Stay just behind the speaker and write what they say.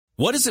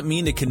What does it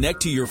mean to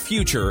connect to your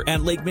future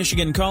at Lake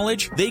Michigan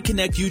College? They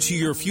connect you to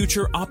your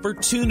future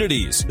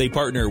opportunities. They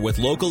partner with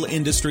local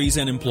industries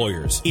and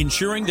employers,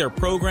 ensuring their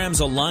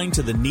programs align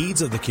to the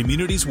needs of the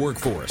community's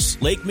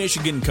workforce. Lake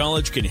Michigan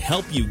College can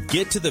help you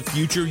get to the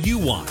future you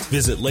want.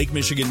 Visit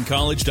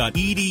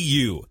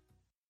lakemichigancollege.edu.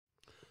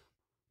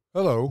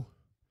 Hello,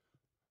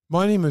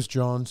 my name is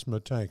John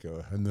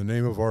Smetanka, and the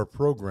name of our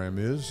program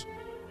is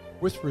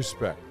With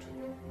Respect.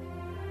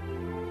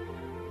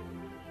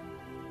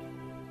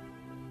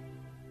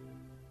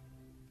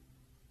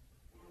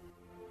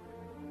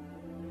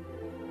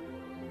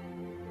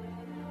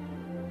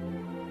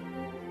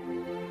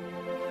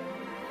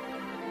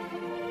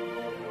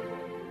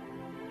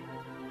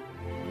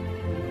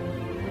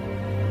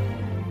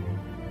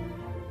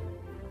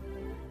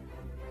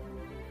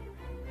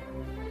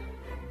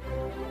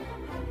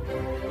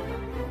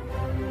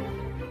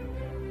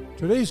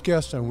 Today's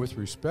guest on With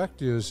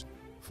Respect is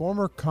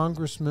former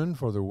congressman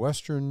for the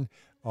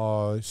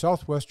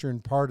southwestern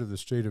part of the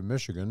state of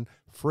Michigan,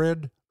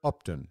 Fred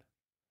Upton.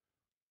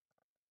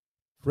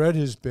 Fred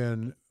has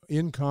been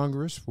in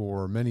Congress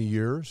for many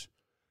years,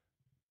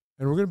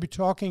 and we're going to be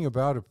talking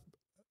about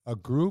a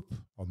group,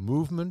 a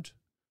movement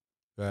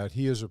that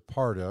he is a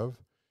part of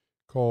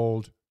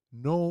called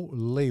No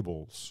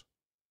Labels.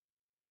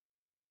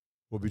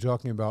 We'll be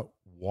talking about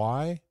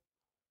why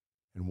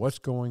and what's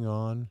going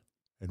on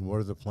and what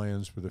are the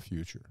plans for the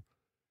future.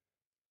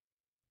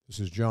 This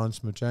is John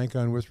Smetanka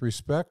on With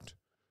Respect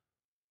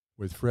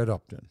with Fred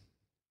Upton.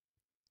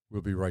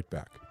 We'll be right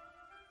back.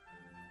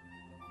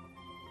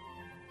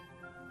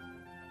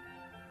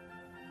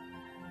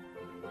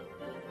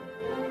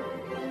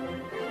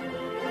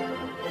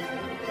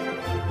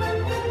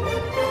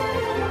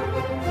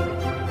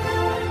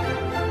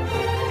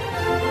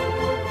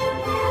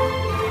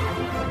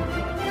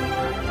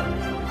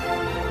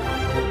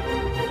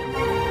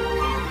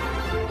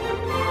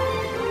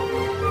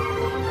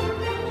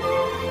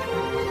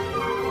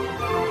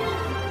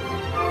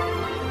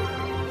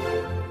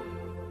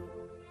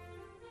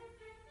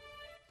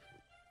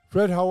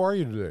 Fred, how are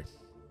you today?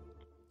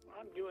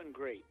 I'm doing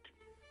great.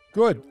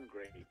 Good. Doing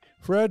great.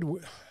 Fred,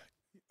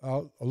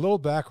 a little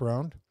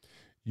background.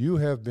 You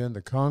have been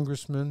the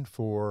congressman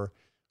for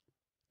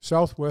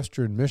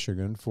southwestern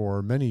Michigan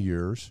for many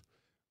years,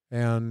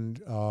 and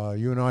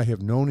you and I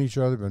have known each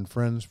other, been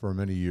friends for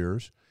many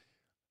years.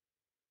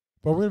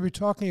 But we're going to be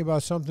talking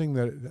about something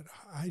that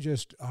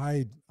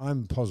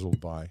I'm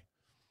puzzled by,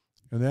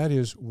 and that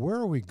is, where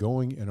are we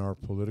going in our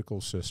political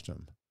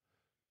system?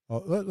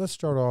 Let's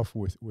start off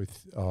with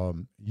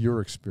your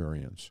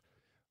experience.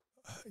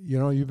 You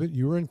know,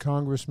 you were in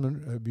Congress for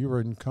a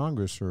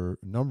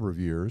number of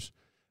years.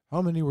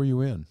 How many were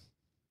you in?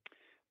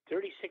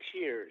 36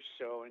 years.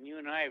 So, and you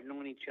and I have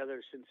known each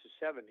other since the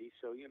 70s.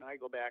 So you and I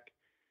go back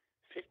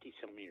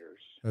 50-some years.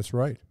 That's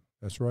right.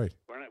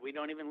 We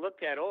don't even look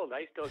that old.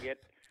 I still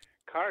get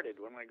carded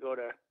when I go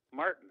to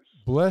Martin's.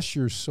 Bless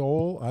your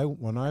soul.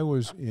 When I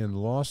was in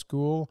law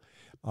school,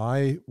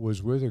 I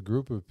was with a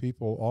group of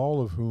people,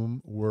 all of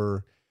whom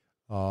were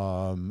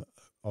above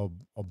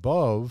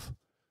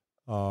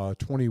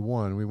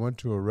 21. We went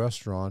to a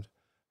restaurant,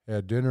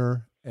 had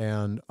dinner,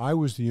 and I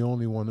was the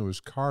only one that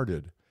was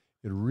carded.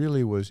 It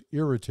really was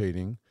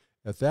irritating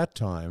at that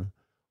time,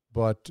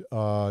 but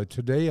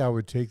today I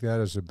would take that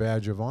as a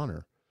badge of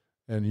honor,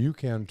 and you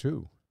can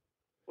too.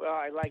 Well,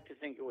 I like to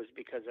think it was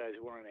because I was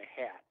wearing a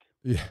hat.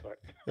 Yeah. But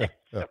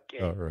okay.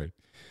 All right.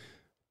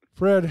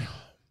 Fred,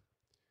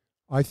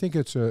 I think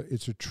it's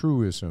a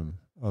truism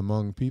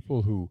among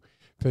people who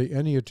pay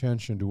any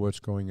attention to what's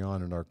going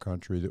on in our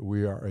country that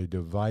we are a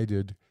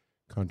divided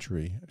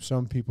country.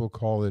 Some people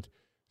call it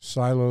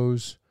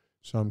silos,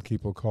 some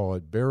people call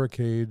it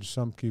barricades,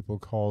 some people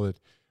call it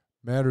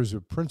matters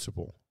of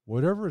principle.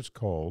 Whatever it's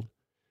called,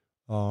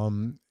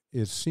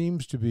 it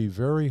seems to be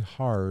very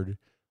hard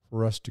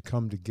for us to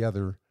come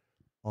together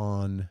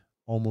on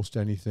almost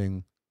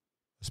anything,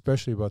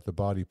 especially about the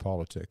body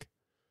politic.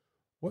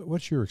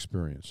 What's your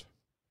experience?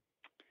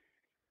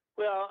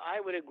 Well, I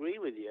would agree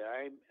with you.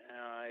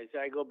 As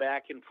I go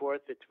back and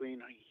forth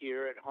between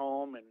here at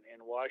home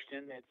and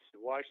Washington,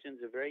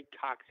 Washington's a very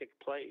toxic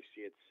place.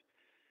 It's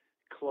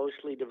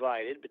closely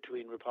divided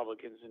between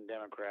Republicans and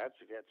Democrats.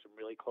 We've had some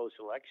really close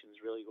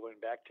elections, really going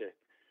back to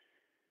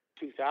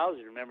 2000.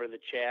 Remember the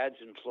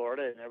Chads in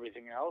Florida and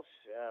everything else.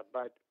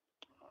 But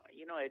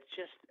it's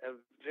just a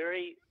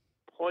very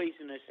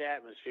poisonous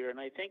atmosphere, and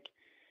I think.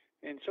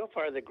 And so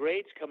far, the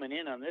grades coming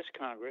in on this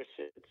Congress,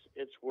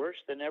 it's worse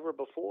than ever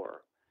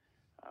before.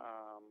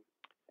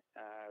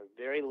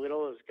 Very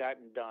little has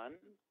gotten done.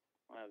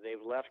 They've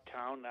left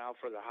town now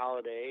for the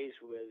holidays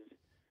with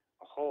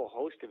a whole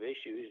host of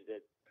issues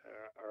that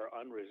are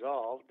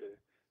unresolved. The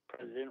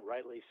president,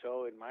 rightly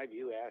so, in my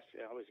view, asked.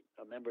 I was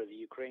a member of the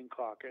Ukraine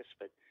caucus,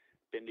 but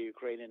been to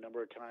Ukraine a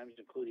number of times,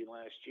 including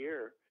last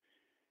year.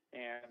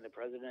 And the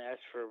president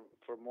asked for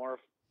more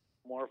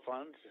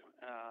funds,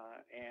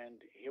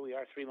 and here we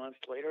are 3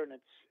 months later, and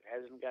it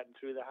hasn't gotten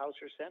through the House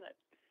or Senate.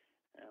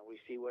 We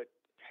see what's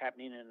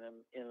happening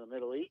in the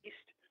Middle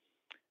East.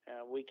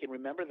 we can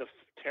remember the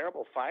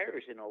terrible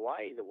fires in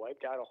Hawaii that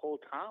wiped out a whole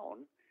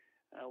town.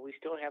 We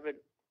still haven't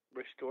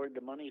restored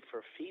the money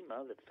for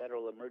FEMA, the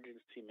Federal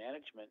Emergency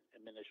Management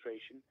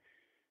Administration,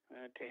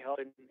 to help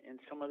in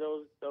some of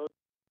those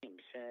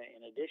teams.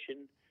 In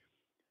addition,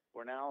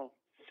 we're now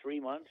 3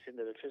 months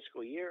into the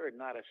fiscal year, and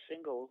not a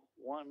single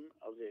one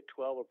of the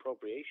 12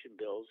 appropriation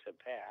bills have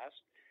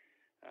passed.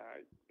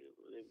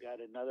 They've got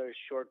another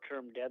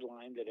short-term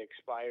deadline that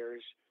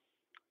expires,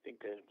 I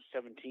think, the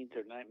 17th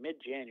or 9th,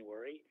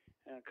 mid-January.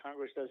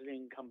 Congress doesn't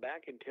even come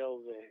back until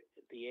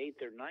the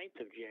 8th or 9th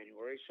of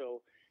January,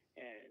 so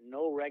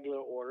no regular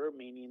order,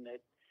 meaning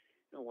that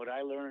what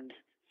I learned,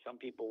 some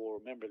people will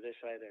remember this,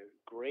 I had a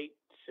great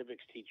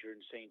civics teacher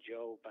in St.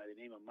 Joe by the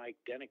name of Mike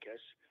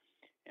Denicus,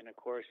 and of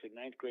course in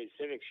 9th grade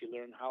civics you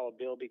learn how a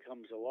bill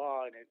becomes a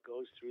law, and it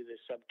goes through the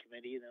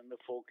subcommittee and then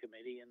the full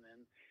committee and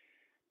then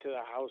to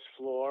the House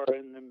floor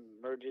and then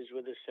merges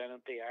with the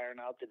Senate. They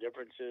iron out the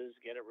differences,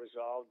 get it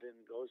resolved, and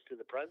goes to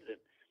the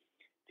president.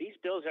 These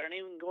bills aren't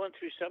even going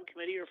through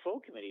subcommittee or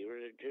full committee.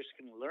 We're just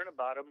going to learn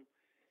about them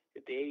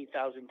at the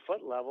 80,000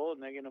 foot level,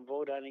 and they're going to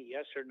vote on it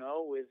yes or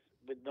no with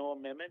no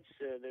amendments.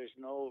 There's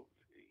no,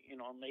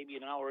 maybe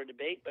an hour of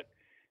debate, but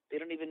they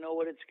don't even know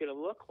what it's going to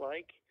look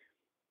like.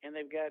 And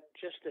they've got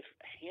just a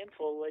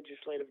handful of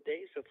legislative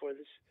days before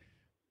this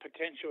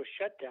potential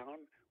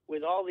shutdown,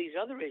 with all these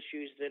other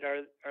issues that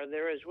are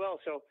there as well.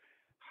 So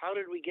how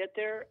did we get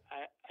there?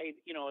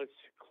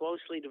 It's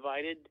closely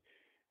divided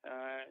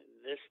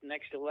this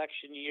next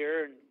election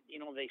year. And,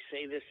 they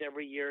say this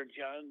every year.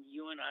 John,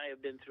 you and I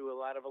have been through a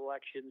lot of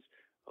elections.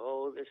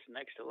 Oh, this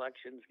next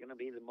election is going to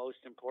be the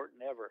most important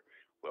ever.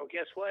 Well,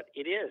 guess what?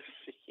 It is.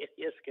 It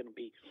is going to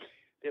be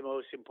the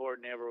most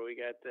important ever. We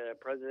got the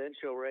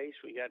presidential race.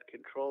 We got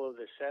control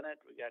of the Senate.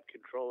 We got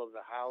control of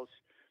the House.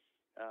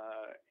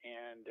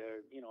 And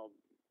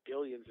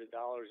billions of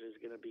dollars is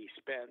going to be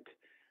spent,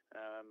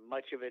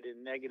 much of it in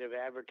negative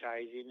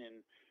advertising.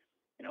 And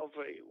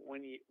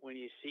when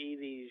you see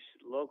these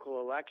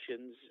local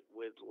elections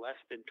with less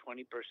than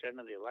 20%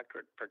 of the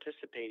electorate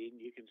participating,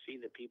 you can see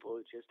that people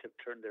just have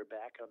turned their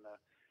back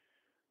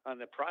on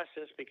the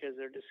process because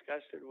they're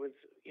disgusted with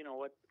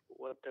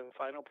what the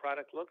final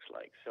product looks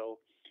like.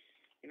 So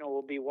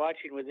we'll be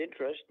watching with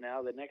interest now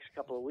the next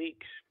couple of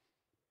weeks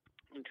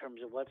in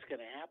terms of what's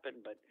going to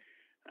happen. But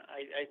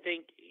I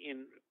think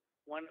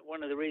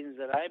one of the reasons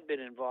that I've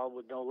been involved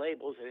with No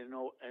Labels,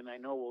 and I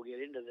know we'll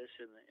get into this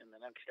in the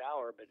next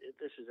hour, but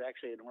this is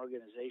actually an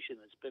organization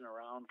that's been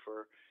around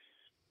for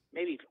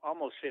maybe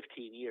almost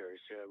 15 years,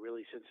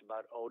 really since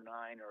about 09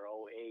 or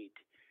 08.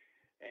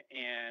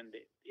 And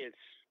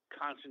it's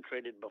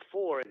concentrated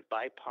before, it's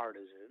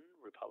bipartisan,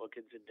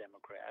 Republicans and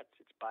Democrats.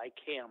 It's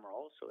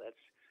bicameral, so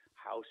that's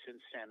House and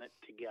Senate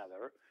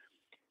together.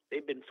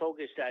 They've been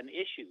focused on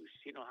issues.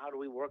 How do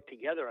we work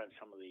together on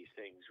some of these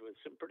things with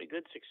some pretty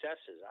good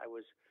successes? I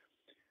was,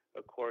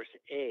 of course,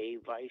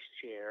 vice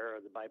chair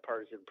of the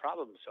Bipartisan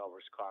Problem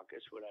Solvers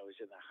Caucus when I was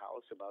in the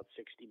House, about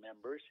 60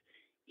 members,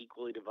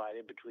 equally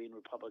divided between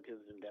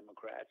Republicans and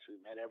Democrats. We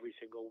met every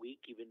single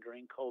week, even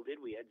during COVID.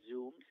 We had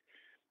Zooms.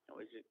 I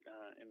was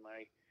in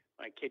my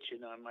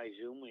kitchen on my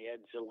Zoom. We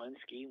had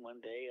Zelensky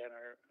one day on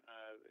our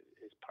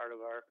as part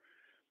of our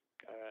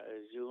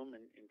Zoom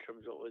in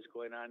terms of what was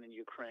going on in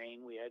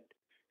Ukraine. We had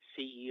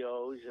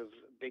CEOs of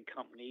big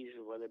companies,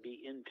 whether it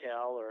be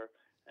Intel or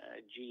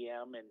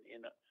GM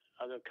and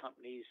other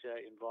companies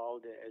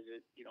involved as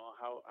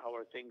how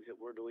are things that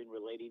we're doing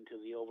relating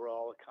to the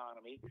overall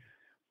economy.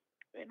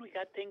 And we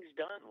got things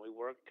done. We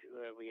worked,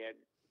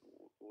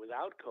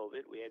 without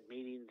COVID, we had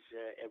meetings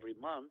every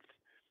month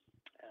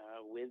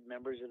with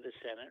members of the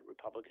Senate,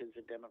 Republicans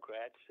and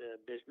Democrats.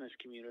 Business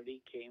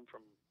community came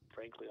from,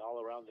 frankly, all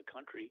around the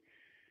country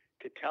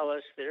to tell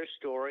us their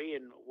story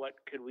and what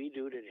could we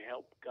do to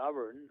help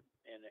govern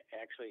and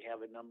actually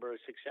have a number of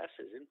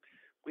successes. And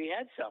we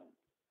had some.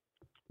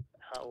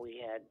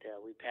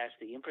 We passed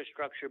the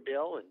infrastructure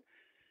bill, and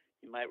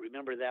you might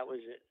remember that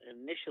was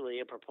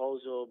initially a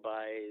proposal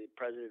by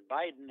President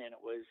Biden, and it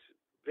was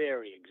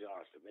very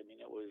exhaustive. I mean,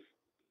 it was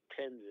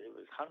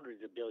hundreds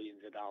of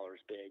billions of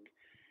dollars big,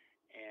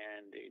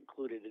 and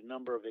included a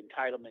number of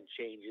entitlement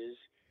changes.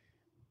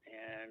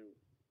 And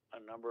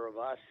a number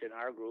of us in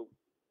our group,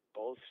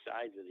 both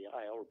sides of the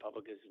aisle,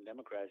 Republicans and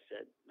Democrats,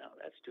 said, no,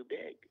 that's too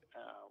big.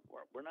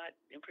 We're not,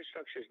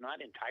 infrastructure is not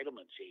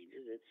entitlement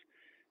changes. It's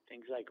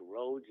things like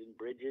roads and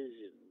bridges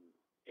and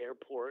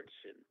airports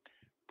and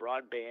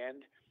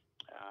broadband.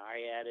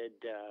 I added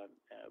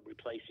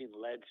replacing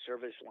lead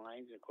service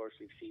lines. Of course,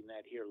 we've seen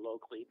that here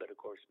locally, but of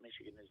course,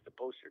 Michigan is the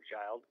poster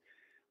child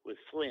with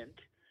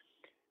Flint.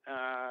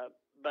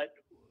 But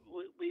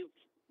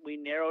we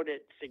narrowed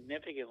it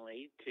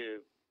significantly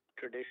to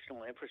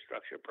traditional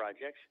infrastructure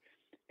projects.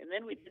 And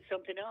then we did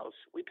something else.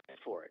 We paid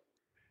for it.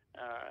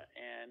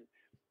 And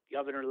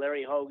Governor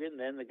Larry Hogan,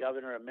 then the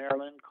governor of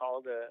Maryland,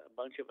 called a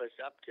bunch of us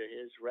up to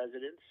his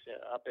residence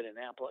up in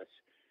Annapolis.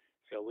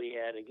 So we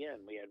had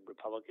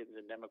Republicans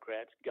and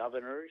Democrats,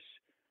 governors,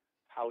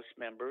 House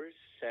members,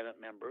 Senate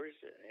members,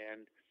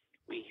 and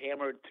we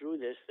hammered through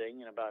this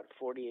thing in about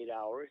 48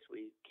 hours.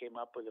 We came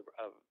up with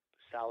a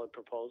solid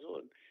proposal,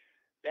 and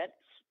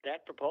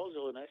that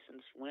proposal, in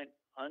essence, went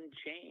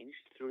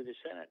unchanged through the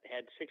Senate. It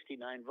had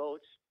 69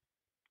 votes.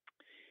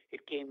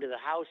 It came to the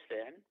House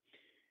then,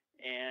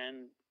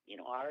 and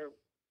our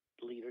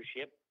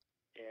leadership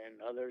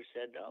and others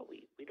said, "No,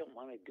 we don't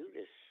want to do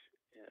this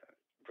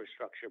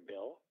infrastructure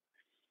bill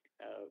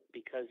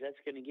because that's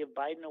going to give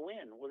Biden a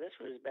win." Well, this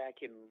was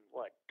back in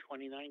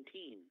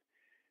 2019.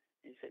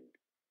 He said,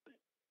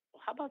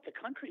 "Well, how about the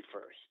country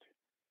first?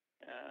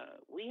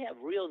 We have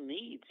real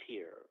needs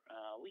here.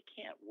 We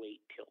can't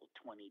wait till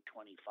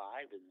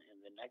 2025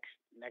 in the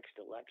next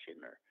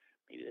election, or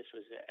maybe this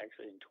was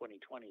actually in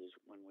 2020 is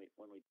when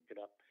we took it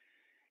up."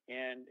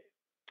 And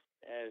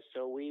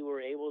so we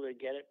were able to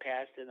get it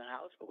passed in the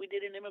House, but we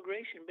did an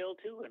immigration bill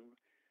too, and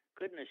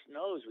goodness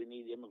knows we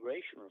need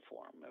immigration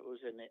reform. It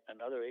was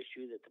another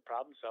issue that the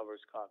Problem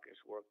Solvers Caucus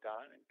worked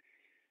on,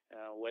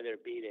 and whether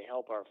it be to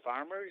help our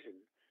farmers,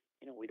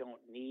 and we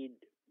don't need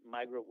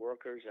migrant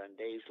workers on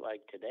days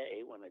like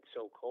today when it's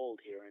so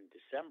cold here in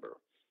December,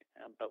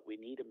 but we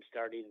need them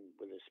starting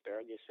with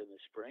asparagus in the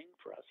spring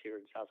for us here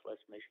in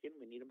Southwest Michigan.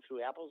 We need them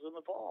through apples in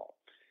the fall,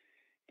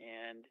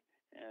 and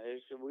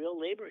there's a real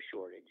labor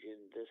shortage,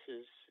 and this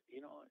is,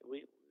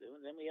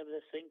 then we have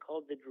this thing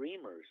called the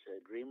Dreamers.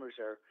 Dreamers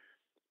are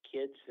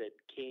kids that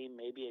came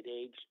maybe at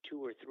age 2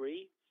 or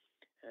 3,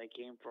 and they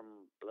came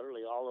from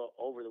literally all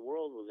over the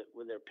world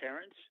with their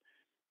parents.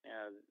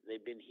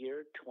 They've been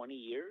here 20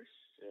 years.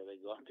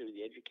 They've gone through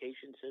the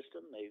education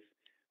system.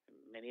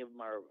 Many of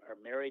them are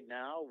married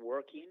now,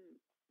 working,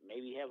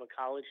 maybe have a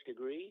college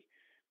degree.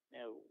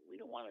 We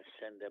don't want to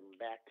send them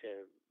back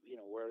to,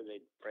 where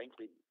they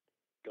frankly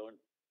don't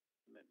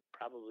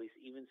probably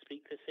even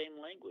speak the same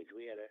language.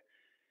 We had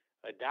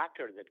a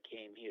doctor that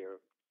came here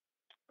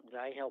that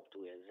I helped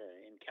with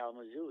in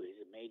Kalamazoo.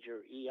 He's a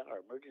major ER,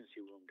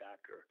 emergency room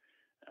doctor.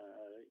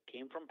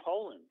 Came from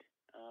Poland,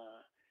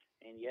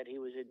 and yet he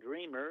was a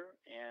dreamer,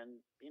 and,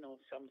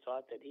 some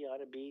thought that he ought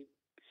to be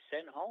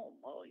sent home.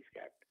 Well, he's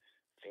got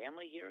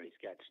family here. He's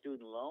got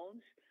student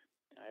loans.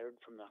 I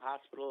heard from the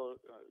hospital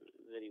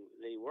that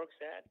he works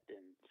at,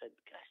 and said,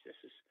 "Gosh, this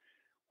is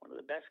one of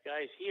the best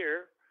guys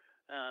here.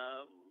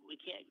 We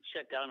can't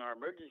shut down our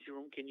emergency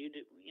room. Can you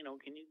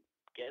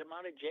get him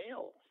out of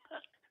jail?"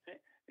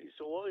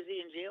 So what was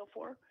he in jail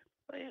for?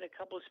 Well, he had a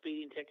couple of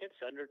speeding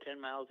tickets under 10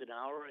 miles an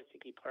hour. I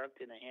think he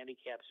parked in a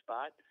handicapped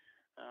spot.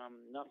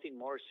 Nothing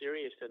more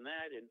serious than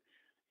that. And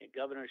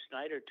Governor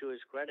Snyder, to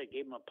his credit,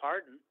 gave him a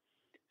pardon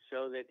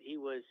so that he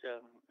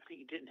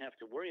didn't have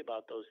to worry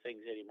about those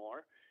things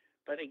anymore.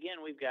 But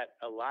again, we've got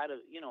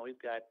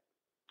we've got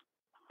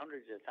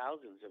hundreds of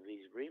thousands of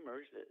these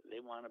dreamers that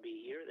they want to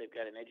be here. They've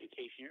got an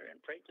education here,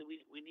 and frankly,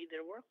 we need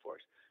their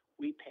workforce.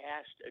 We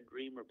passed a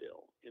dreamer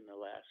bill in the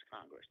last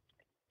Congress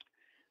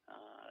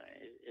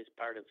as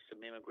part of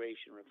some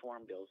immigration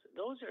reform bills.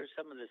 Those are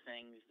some of the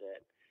things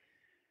that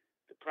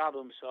the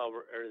Problem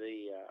Solver, or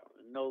the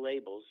No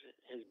Labels,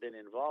 has been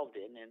involved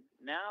in. And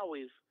now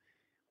we've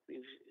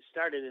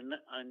started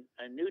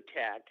a new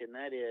tack, and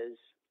that is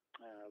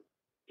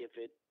if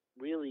it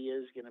really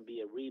is going to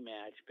be a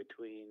rematch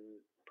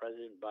between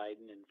President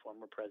Biden and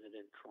former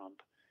President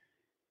Trump,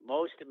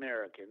 most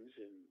Americans,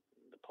 and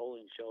the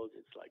polling shows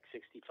it's like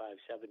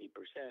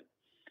 65-70%,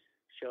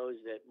 shows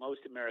that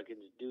most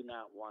Americans do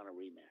not want a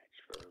rematch.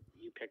 For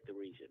you pick the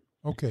reason.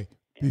 Okay.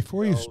 And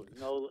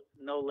so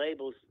No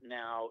Labels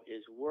now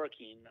is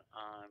working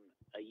on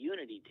a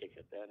unity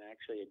ticket, and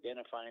actually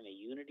identifying a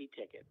unity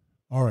ticket.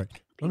 All right.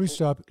 Let me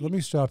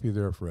stop you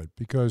there, Fred,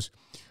 because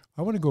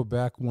I want to go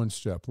back one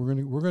step. We're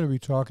going to be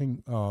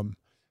talking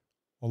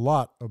a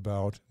lot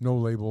about No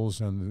Labels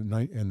and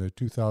the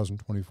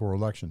 2024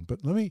 election.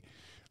 But let me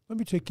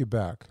take you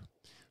back.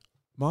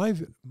 My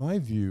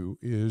view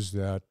is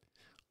that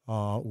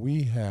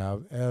we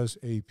have, as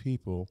a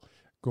people,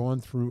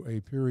 gone through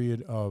a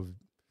period of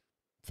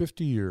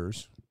 50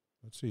 years.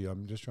 Let's see,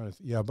 I'm just trying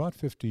to about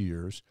 50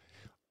 years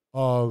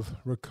of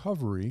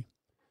recovery,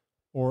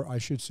 or I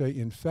should say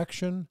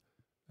infection,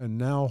 and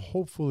now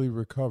hopefully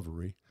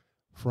recovery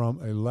from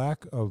a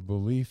lack of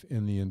belief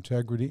in the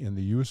integrity and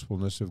the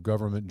usefulness of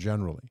government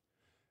generally.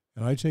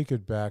 And I take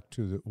it back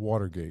to the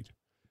Watergate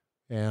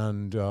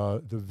and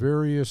the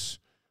various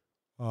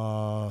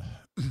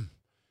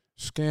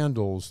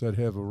scandals that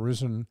have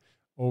arisen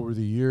over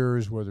the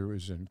years, whether it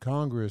was in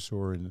Congress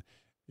or in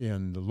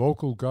the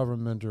local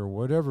government or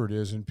whatever it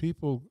is, and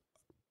people,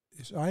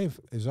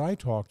 as I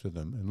talk to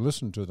them and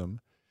listen to them,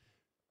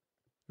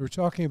 they're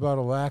talking about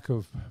a lack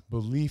of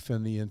belief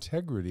in the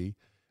integrity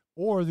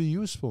or the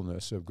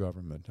usefulness of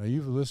government. Now,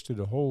 you've listed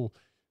a whole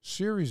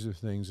series of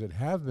things that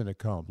have been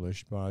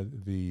accomplished by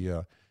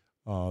the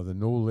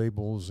No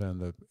Labels and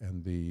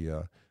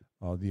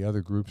the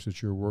other groups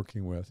that you're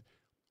working with.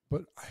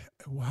 But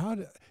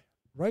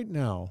right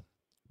now,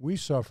 we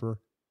suffer,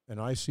 and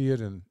I see it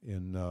in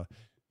the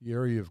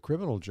area of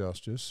criminal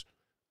justice,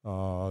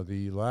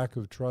 the lack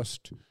of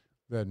trust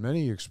that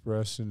many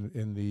express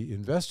in the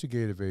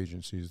investigative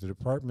agencies, the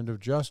Department of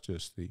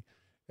Justice, the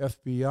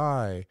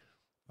FBI,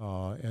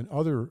 and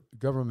other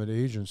government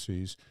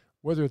agencies,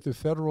 whether at the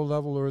federal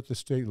level or at the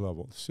state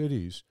level,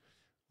 cities,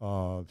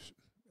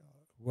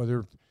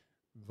 whether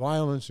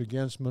violence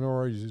against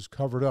minorities is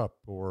covered up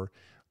or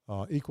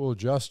equal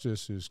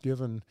justice is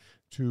given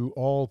to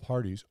all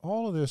parties.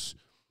 All of this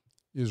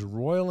is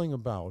roiling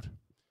about,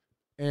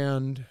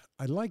 and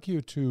I'd like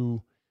you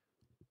to,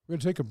 we're going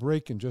to take a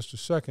break in just a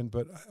second,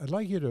 but I'd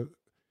like you to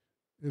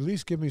at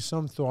least give me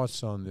some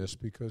thoughts on this,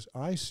 because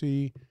I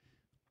see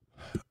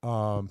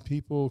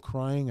people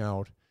crying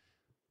out,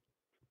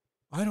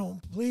 I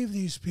don't believe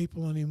these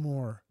people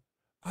anymore.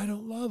 I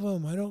don't love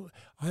them.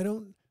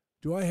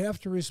 Do I have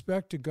to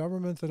respect a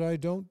government that I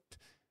don't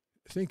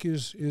think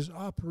is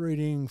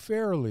operating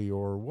fairly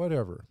or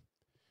whatever?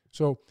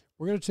 So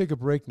we're going to take a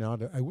break now.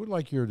 I would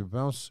like you to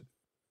bounce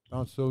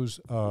those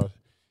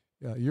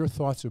your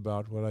thoughts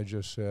about what I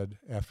just said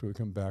after we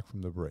come back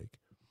from the break.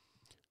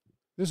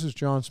 This is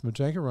John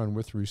Smetanka on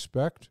With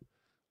Respect,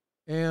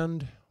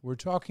 and we're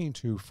talking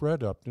to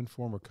Fred Upton,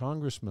 former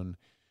congressman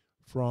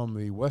from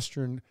the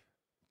western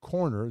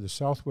corner, the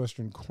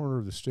southwestern corner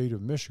of the state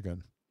of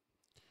Michigan.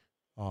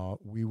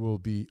 We will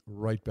be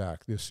right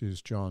back. This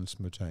is John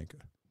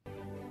Smetanka.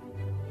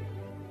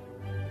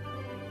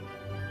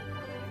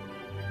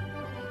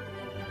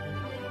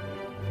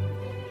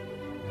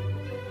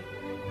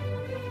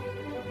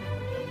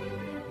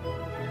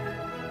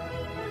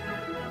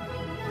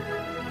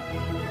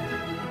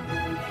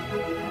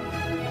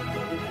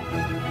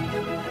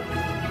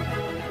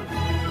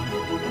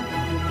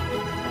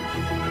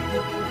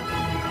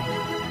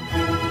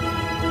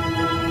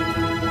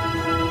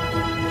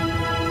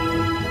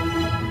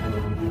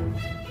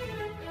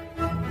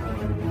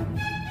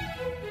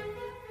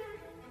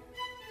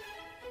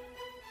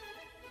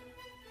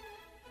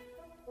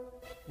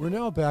 We're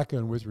now back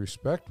on With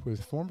Respect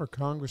with former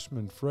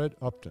Congressman Fred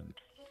Upton,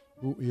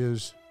 who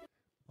is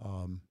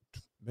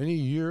many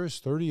years,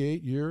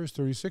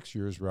 36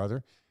 years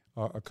rather,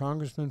 a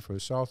congressman for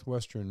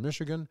southwestern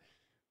Michigan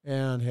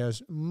and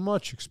has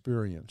much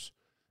experience.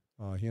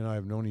 He and I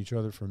have known each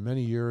other for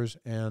many years,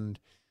 and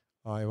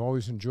I've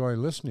always enjoyed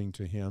listening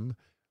to him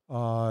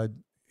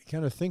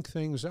kind of think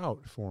things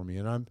out for me.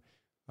 And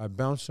I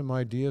bounced some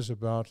ideas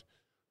about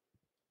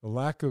the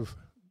lack of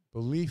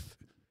belief,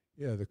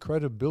 the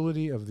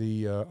credibility of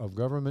the of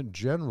government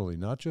generally,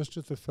 not just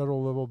at the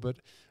federal level, but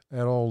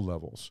at all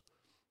levels.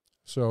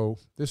 So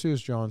this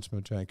is John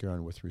Smetanka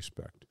on With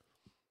Respect.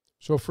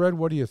 So Fred,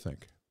 what do you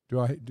think?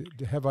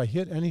 Have I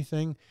hit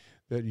anything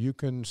that you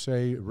can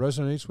say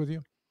resonates with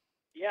you?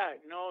 Yeah,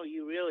 no,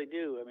 you really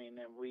do. I mean,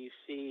 we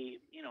see,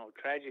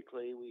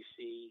 tragically, we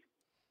see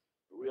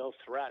real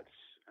threats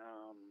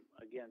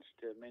against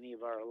many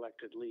of our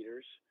elected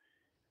leaders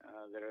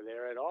that are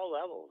there at all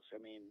levels.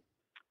 I mean,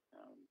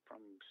 from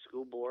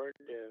school board,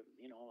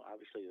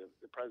 obviously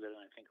the president,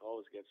 I think,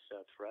 always gets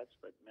threats,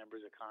 but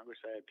members of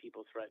Congress, I had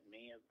people threaten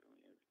me. I've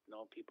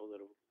known people that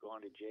have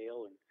gone to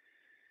jail and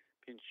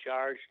been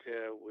charged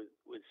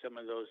with some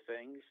of those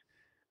things.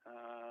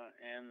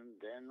 And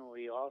then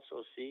we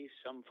also see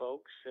some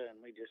folks,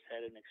 and we just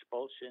had an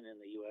expulsion in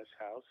the U.S.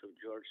 House of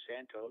George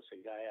Santos, a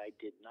guy I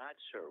did not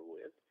serve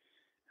with,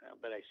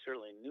 but I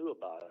certainly knew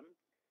about him.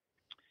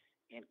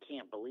 And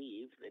can't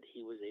believe that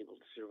he was able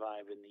to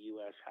survive in the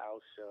U.S.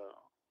 House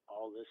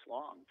all this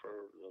long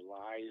for the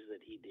lies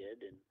that he did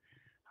and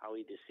how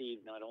he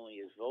deceived not only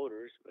his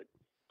voters, but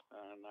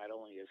not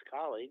only his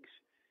colleagues,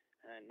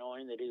 and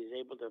knowing that he was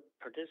able to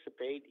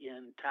participate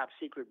in top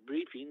secret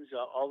briefings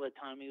all the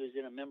time he was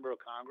in a member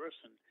of Congress,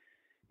 and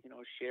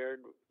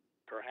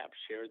perhaps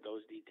shared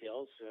those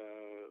details,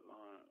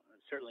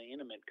 certainly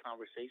intimate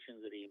conversations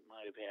that he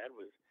might have had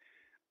with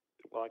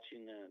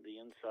watching the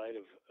inside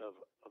of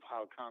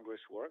how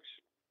Congress works.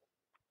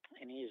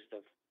 And he is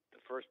the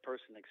first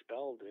person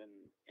expelled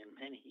in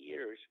many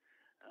years,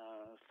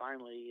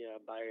 finally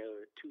by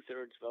a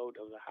 2/3 vote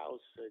of the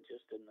House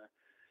just in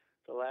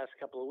the last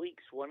couple of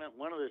weeks. One of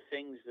the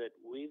things that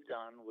we've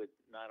done with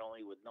not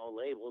only with No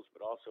Labels,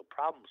 but also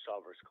Problem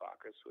Solvers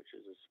Caucus, which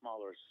is a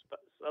smaller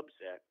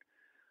subset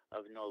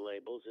of No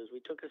Labels, is we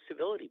took a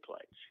civility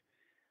pledge.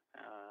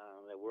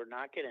 That we're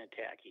not going to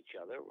attack each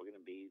other. We're going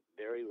to be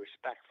very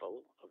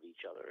respectful of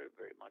each other,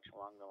 very much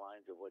along the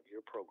lines of what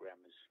your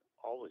program has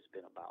always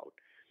been about.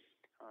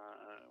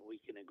 We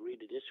can agree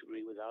to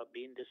disagree without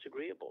being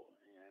disagreeable.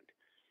 And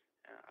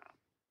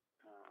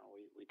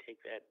we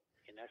take that,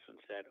 in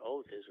essence, that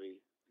oath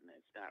and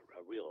it's not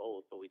a real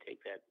oath, but we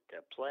take that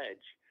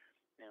pledge.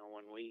 And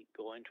when we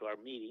go into our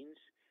meetings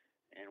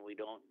and we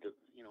don't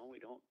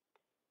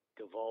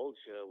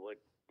divulge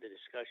what the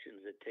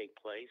discussions that take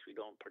place, we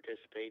don't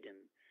participate in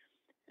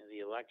the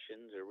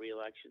elections or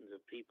re-elections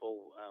of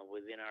people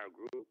within our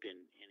group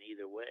in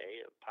either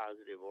way, a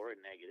positive or a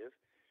negative.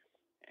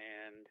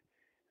 And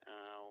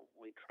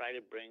we try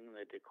to bring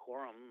the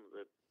decorum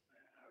that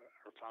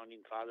our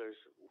founding fathers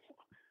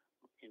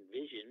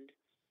envisioned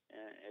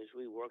as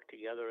we work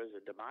together as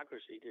a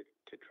democracy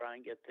to try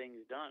and get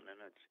things done.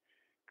 And it's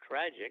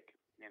tragic,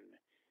 and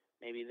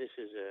maybe this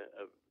is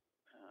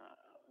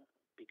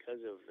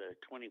because of the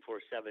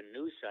 24/7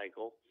 news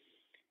cycle,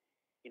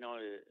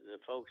 the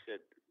folks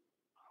that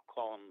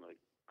call them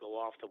go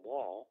off the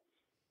wall,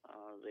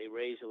 they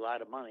raise a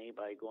lot of money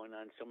by going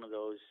on some of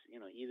those,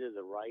 either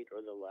the right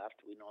or the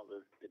left. We know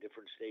the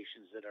different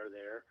stations that are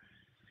there.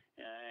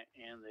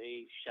 And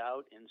they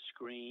shout and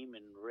scream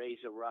and raise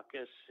a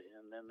ruckus,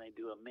 and then they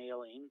do a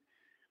mailing,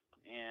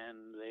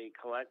 and they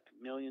collect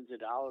millions of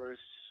dollars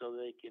so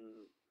they can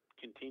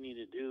continue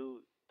to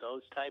do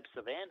those types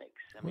of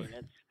antics.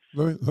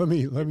 I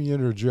mean, let me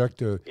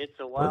interject. It's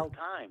a wild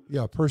time.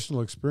 Yeah,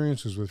 personal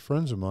experiences with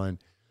friends of mine.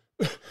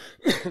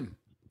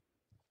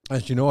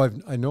 As you know,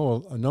 I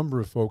know a number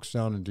of folks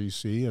down in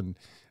D.C. and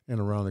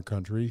around the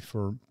country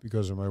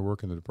because of my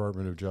work in the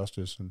Department of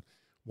Justice and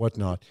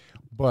whatnot.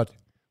 But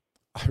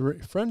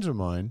friends of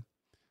mine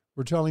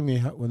were telling me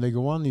when they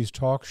go on these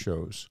talk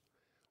shows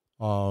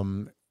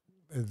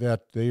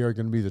that they are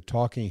going to be the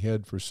talking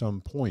head for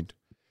some point.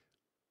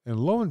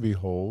 And lo and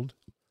behold,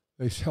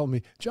 they tell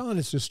me, John,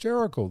 it's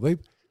hysterical. They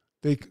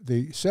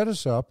set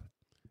us up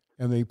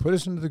and they put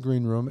us into the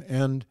green room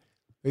and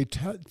they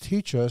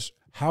teach us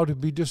how to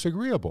be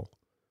disagreeable.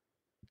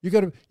 You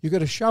got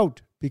to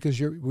shout because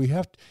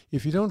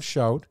if you don't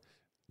shout,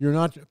 you're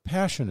not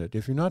passionate.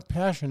 If you're not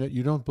passionate,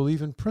 you don't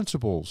believe in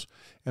principles.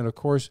 And of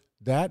course,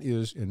 that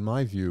is, in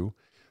my view,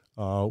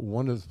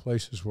 one of the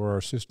places where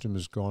our system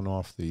has gone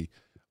off the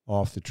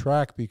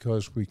track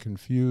because we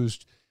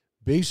confused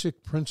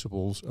basic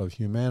principles of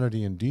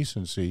humanity and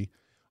decency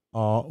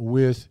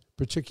with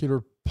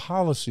particular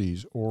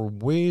policies or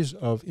ways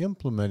of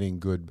implementing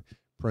good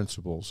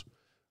principles.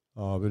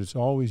 But it's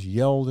always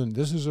yelled, and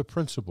this is a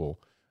principle.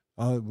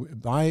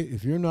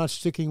 If you're not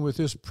sticking with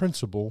this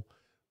principle,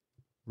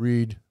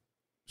 read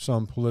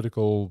some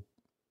political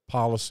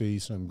policy,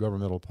 some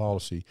governmental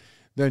policy,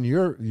 then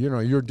you're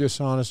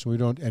dishonest,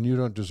 and you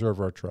don't deserve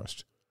our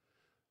trust.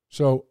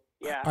 So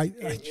yeah,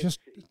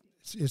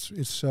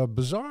 it's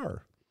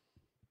bizarre.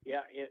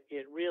 Yeah,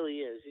 it really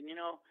is. And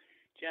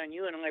John,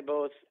 you and I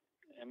both.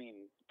 I mean,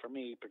 for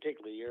me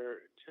particularly,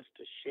 you're just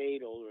a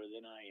shade older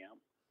than I am.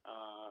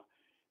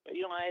 But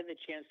I had the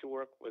chance to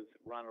work with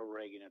Ronald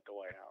Reagan at the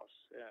White House.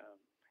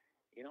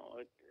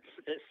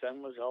 The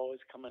sun was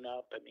always coming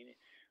up. I mean,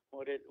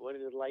 what a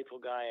delightful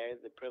guy. I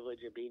had the privilege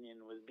of being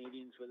in with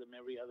meetings with him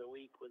every other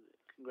week with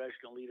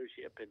congressional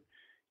leadership, and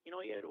he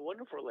had a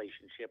wonderful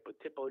relationship with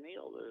Tip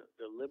O'Neill,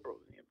 the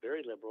liberal, very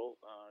liberal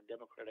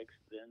Democratic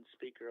then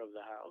Speaker of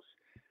the House.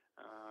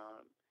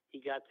 He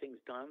got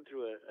things done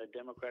through a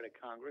Democratic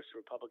Congress,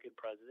 Republican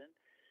president.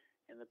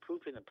 And the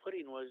proof in the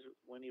pudding was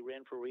when he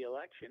ran for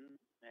re-election,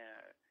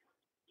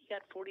 he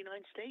got 49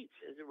 states.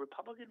 As a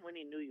Republican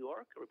winning New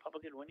York, a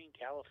Republican winning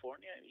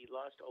California, and he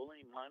lost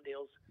only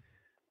Mondale's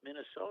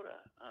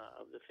Minnesota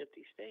of the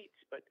 50 states.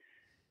 But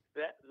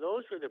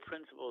those were the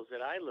principles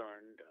that I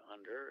learned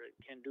under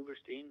Ken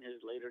Duberstein. His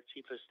later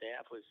chief of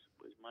staff was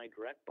my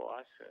direct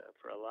boss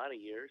for a lot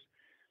of years.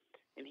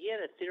 And he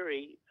had a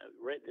theory,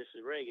 this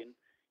is Reagan,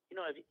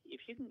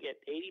 if you can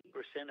get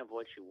 80% of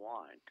what you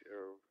want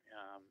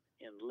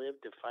and live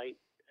to fight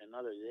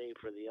another day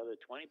for the other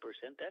 20%,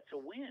 that's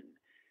a win.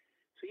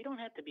 So you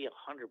don't have to be 100%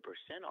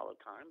 all the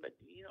time, but,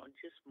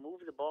 just move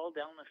the ball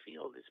down the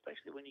field,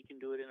 especially when you can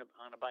do it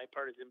on a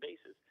bipartisan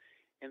basis.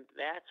 And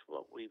that's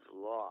what we've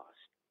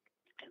lost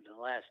in the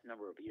last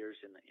number of years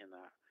in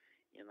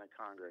the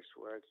Congress,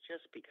 where it's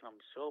just become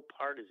so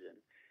partisan.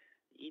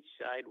 Each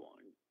side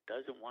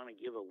doesn't want to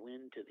give a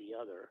win to the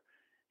other.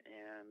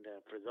 And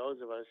for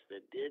those of us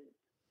that did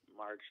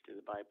march to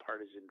the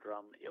bipartisan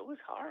drum, it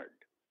was hard.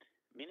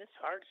 I mean, it's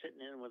hard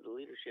sitting in with the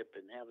leadership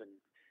and having,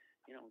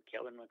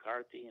 Kevin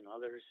McCarthy and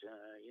others,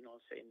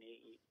 saying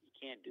you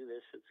can't do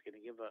this. It's going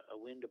to give a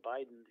win to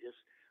Biden.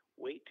 Just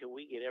wait till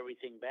we get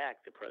everything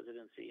back, the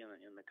presidency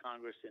and the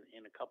Congress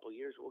in a couple of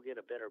years. We'll get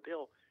a better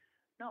bill.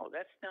 No,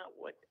 that's not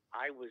what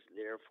I was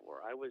there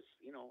for. I was,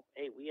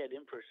 hey, we had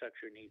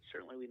infrastructure needs.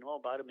 Certainly we know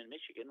about them in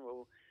Michigan.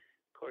 Well,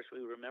 of course,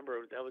 we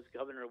remember that was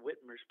Governor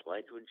Whitmer's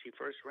pledge when she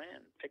first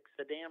ran, fix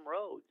the damn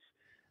roads.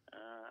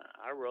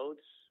 Our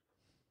roads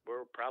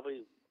were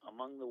probably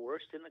among the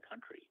worst in the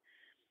country.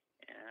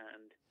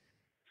 And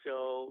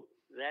so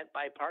that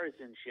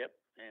bipartisanship,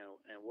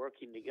 and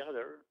working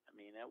together, I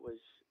mean, that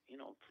was,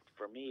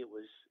 for me, it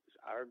was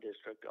our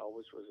district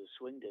always was a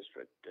swing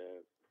district.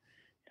 The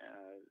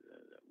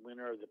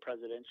winner of the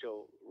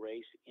presidential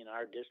race in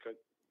our district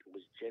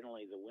was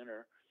generally the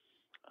winner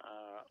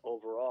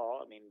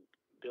overall. I mean,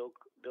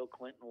 Bill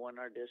Clinton won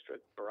our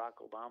district.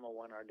 Barack Obama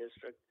won our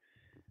district.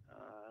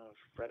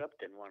 Fred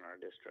Upton won our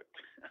district.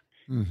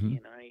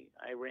 Mm-hmm. And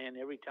I ran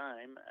every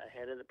time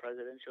ahead of the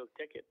presidential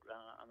ticket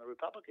on the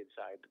Republican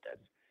side. But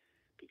that's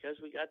because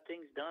we got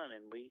things done.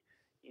 And we,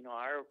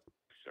 our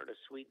sort of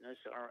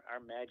sweetness,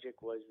 our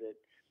magic was that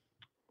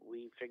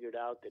we figured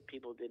out that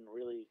people didn't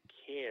really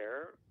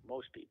care,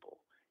 most people,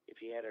 if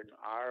you had an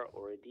R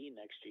or a D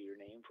next to your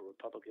name for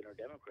Republican or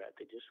Democrat.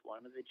 They just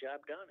wanted the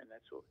job done, and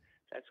that's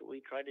what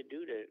we tried to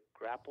do to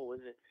grapple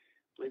with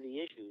the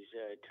issues,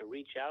 to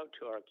reach out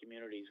to our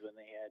communities when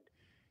they had,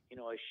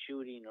 a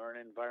shooting or an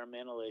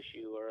environmental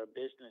issue or a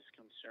business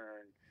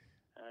concern.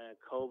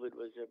 COVID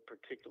was a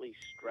particularly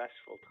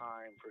stressful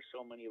time for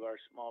so many of our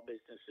small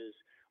businesses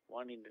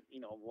wanting to,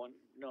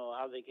 know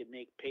how they could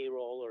make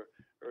payroll or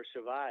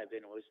survive.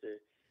 And it was the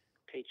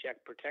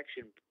Paycheck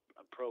Protection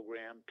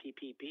Program,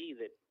 PPP,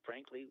 that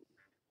frankly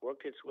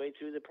worked its way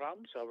through the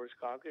Problem Solvers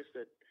Caucus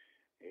that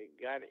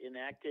got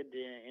enacted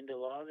into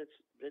law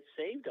that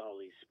saved all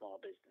these small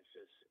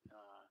businesses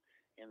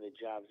and the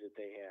jobs that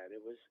they had.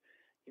 It was,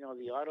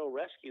 the auto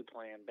rescue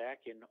plan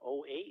back in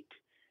 '08.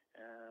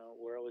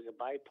 Where it was a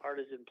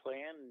bipartisan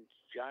plan.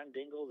 John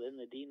Dingell, then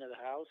the Dean of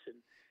the House, and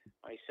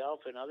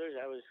myself and others,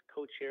 I was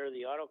co-chair of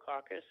the Auto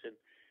Caucus, and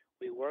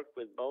we worked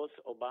with both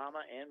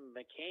Obama and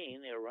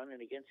McCain. They were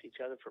running against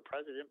each other for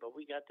president, but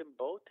we got them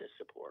both to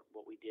support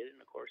what we did. And,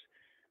 of course,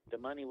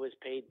 the money was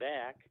paid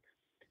back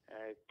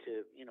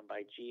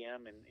by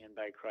GM and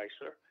by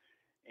Chrysler.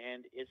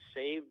 And it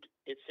saved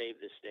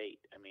the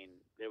state. I mean,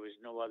 there was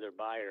no other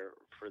buyer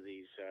for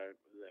these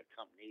the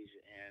companies,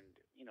 and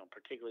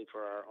particularly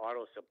for our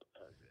auto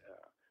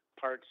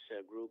parts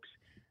groups,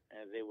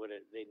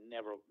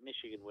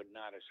 Michigan would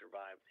not have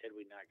survived had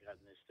we not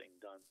gotten this thing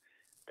done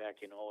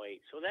back in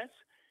 '08. So that's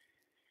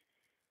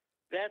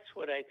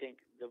what I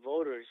think the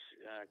voters,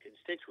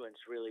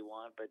 constituents really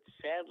want. But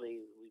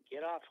sadly, we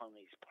get off on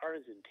these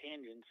partisan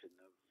tangents and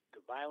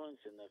the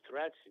violence and the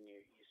threats, and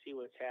you see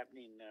what's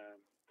happening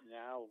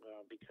now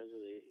because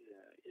of the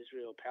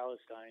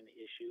Israel-Palestine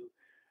issue.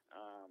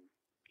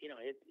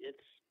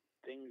 It's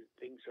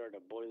things are at a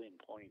boiling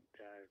point,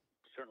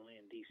 certainly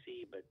in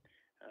D.C., but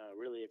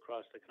really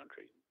across the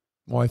country.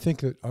 Well, I think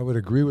that I would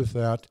agree with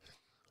that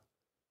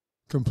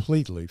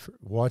completely. For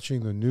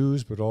watching the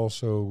news, but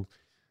also,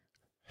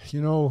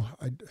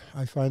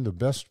 I find the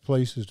best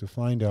places to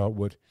find out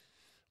what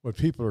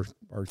people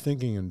are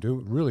thinking and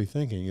really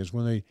thinking is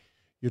when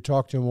you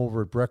talk to them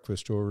over at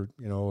breakfast, or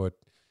it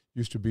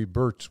used to be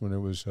Bert's when it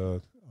was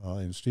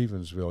in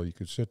Stevensville. You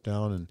could sit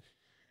down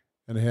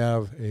and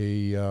have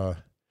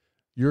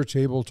your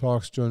table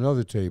talks to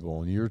another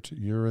table, and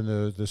you're in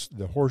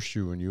the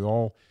horseshoe, and you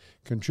all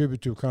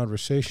contribute to a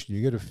conversation.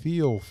 You get a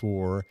feel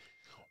for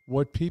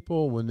what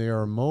people, when they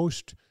are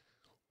most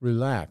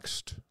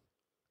relaxed,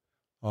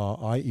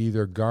 i.e.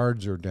 their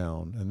guards are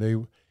down, and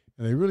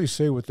they really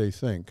say what they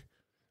think.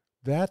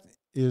 That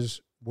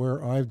is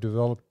where I've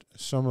developed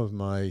some of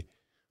my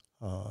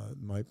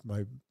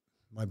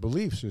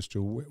beliefs as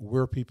to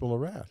where people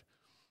are at.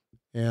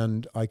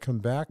 And I come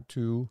back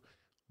to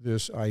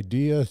this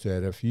idea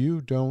that if you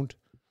don't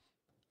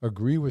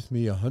agree with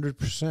me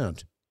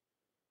 100%,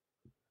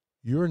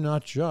 you're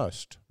not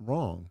just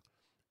wrong,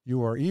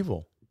 you are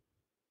evil.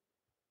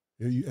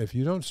 If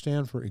you don't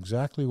stand for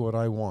exactly what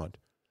I want,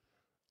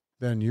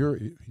 then your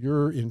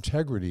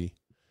integrity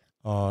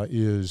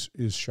is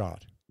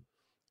shot.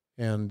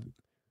 And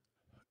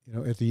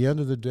at the end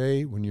of the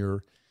day, when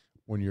you're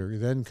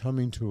then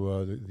coming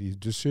to the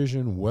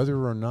decision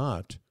whether or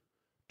not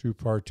to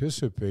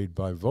participate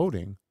by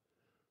voting,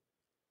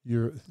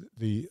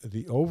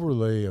 the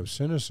overlay of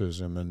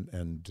cynicism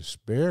and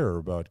despair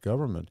about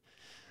government,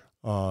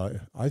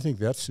 I think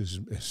that's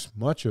as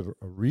much of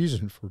a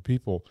reason for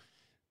people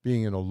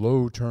being in a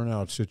low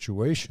turnout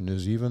situation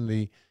as even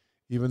the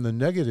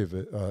negative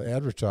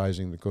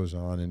advertising that goes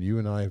on. And you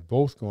and I have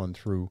both gone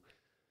through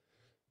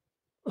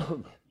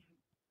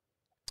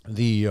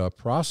the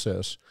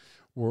process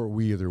where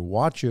we either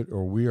watch it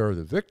or we are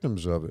the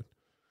victims of it,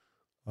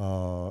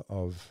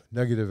 of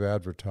negative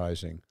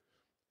advertising.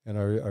 And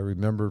I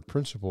remember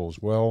principles.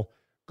 Well,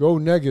 go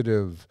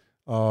negative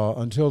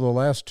until the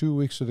last 2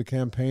 weeks of the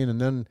campaign,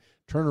 and then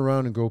turn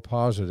around and go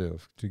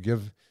positive to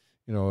give,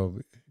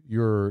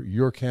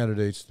 your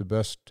candidates the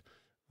best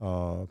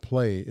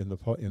play in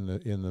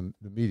the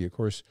media. Of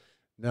course,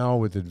 now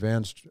with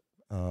advanced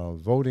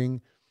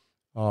voting,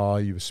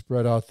 you've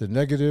spread out the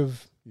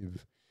negative,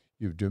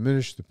 you've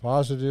diminished the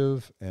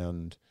positive,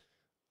 and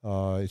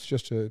it's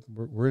just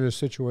we're in a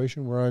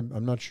situation where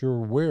I'm not sure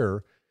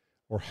where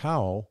or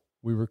how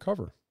we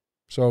recover.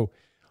 So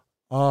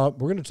we're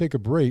going to take a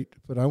break,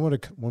 but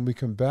when we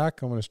come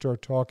back, I want to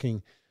start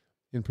talking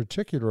in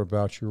particular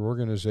about your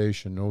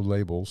organization, No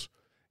Labels,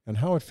 and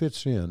how it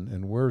fits in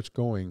and where it's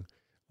going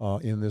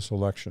in this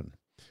election.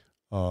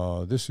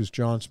 This is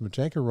John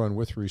Smetanka, run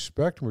With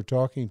Respect, and we're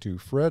talking to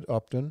Fred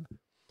Upton,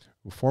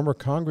 a former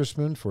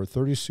congressman for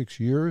 36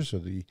 years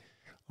of the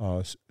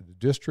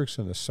districts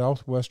in the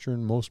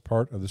southwestern-most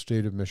part of the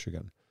state of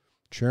Michigan,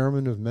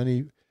 chairman of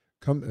many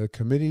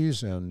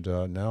committees, and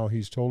now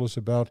he's told us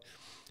about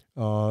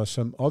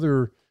some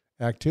other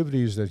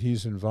activities that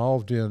he's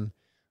involved in.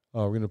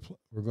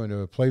 We're going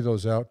to play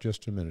those out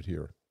just a minute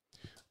here.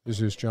 This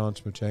is John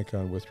Smetanka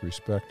on With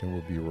Respect, and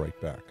we'll be right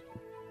back.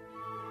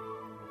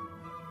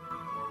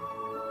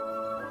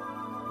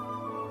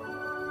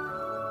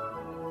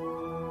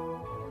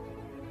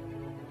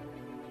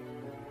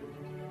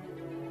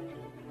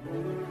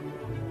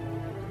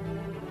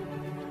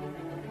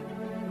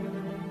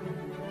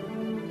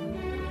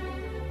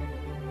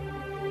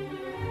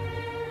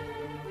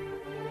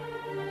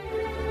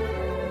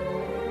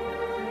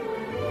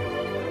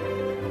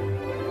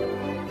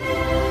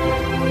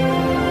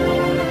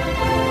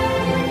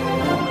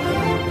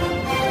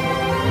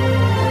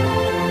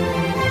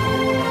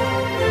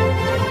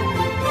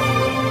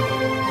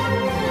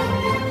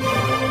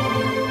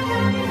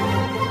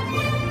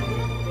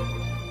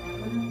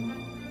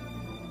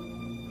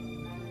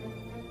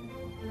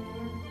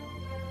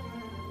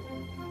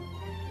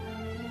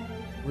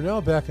 now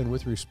back in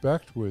With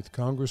Respect with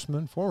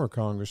former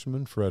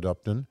Congressman Fred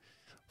Upton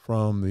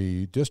from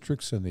the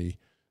districts in the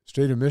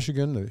state of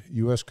Michigan, the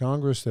U.S.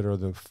 Congress that are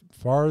the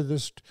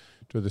farthest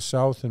to the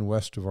south and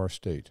west of our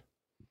state.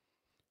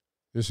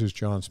 This is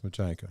John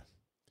Smetanka.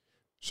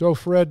 So,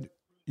 Fred,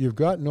 you've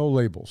got No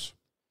Labels,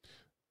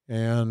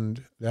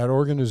 and that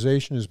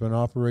organization has been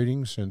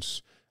operating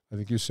since, I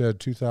think you said,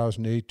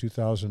 2008,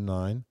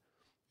 2009.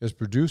 Has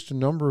produced a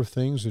number of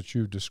things that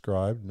you've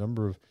described, a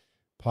number of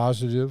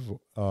positive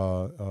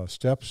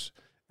steps,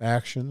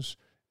 actions.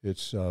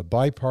 It's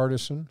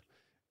bipartisan.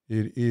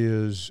 It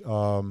is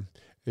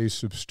a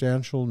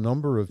substantial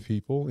number of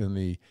people in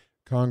the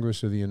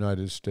Congress of the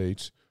United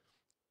States.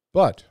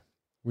 But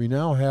we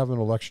now have an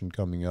election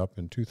coming up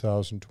in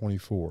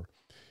 2024.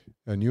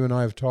 And you and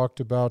I have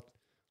talked about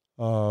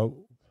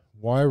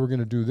why we're going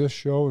to do this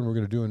show, and we're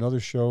going to do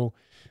another show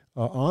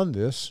on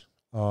this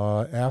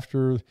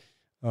after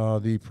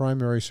the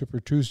primary, Super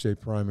Tuesday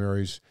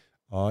primaries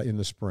in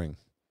the spring.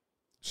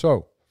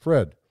 So,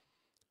 Fred,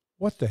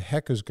 what the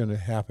heck is going to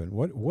happen?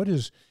 What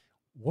is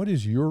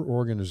your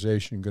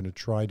organization going to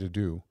try to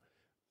do,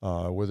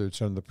 whether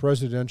it's on the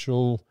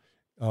presidential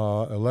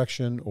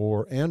election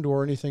or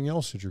anything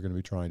else that you're going to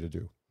be trying to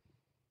do?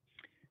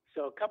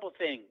 So, a couple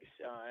things,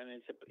 and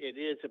it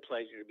is a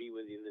pleasure to be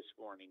with you this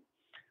morning.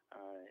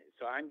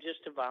 So, I'm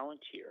just a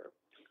volunteer,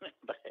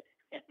 but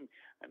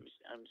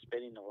I'm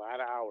spending a lot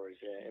of hours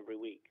every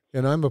week.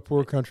 And I'm a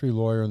poor country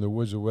lawyer in the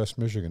woods of West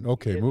Michigan.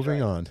 Okay, that's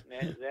moving right. on.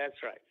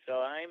 That's right. So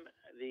I'm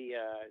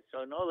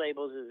so No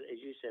Labels, as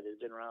you said, has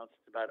been around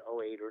since about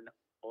 08 or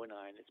 09.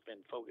 It's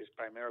been focused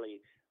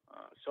primarily,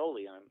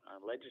 solely on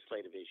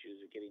legislative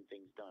issues of getting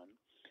things done.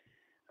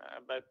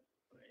 But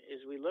as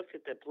we looked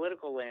at the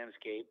political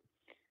landscape,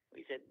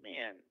 we said,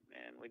 man,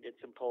 we did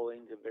some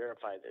polling to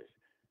verify this.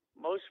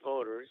 Most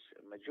voters,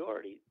 a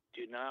majority,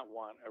 do not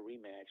want a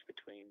rematch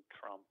between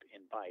Trump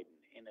and Biden.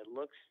 And it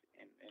looks,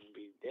 and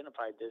we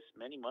identified this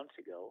many months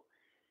ago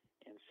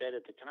and said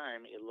at the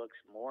time, it looks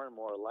more and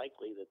more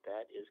likely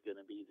that is going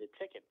to be the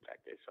ticket. In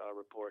fact, I saw a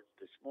report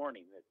this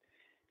morning that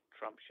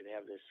Trump should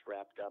have this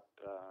wrapped up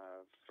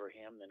for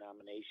him, the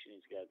nomination.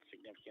 He's got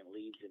significant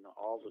leads in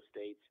all the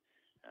states.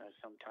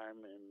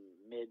 Sometime in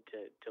mid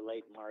to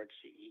late March,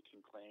 he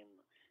can claim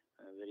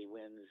that he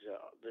wins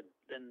the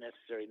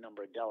necessary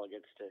number of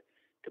delegates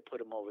to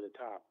put him over the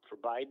top. For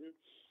Biden,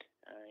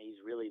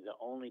 he's really the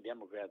only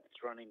Democrat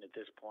that's running at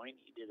this point.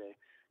 He did a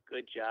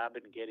good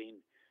job in getting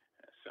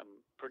some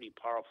pretty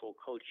powerful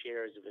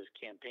co-chairs of his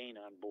campaign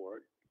on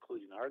board,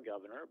 including our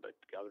governor, but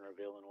the governor of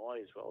Illinois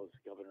as well as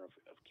the governor of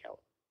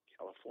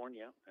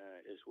California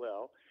as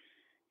well,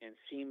 and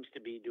seems to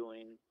be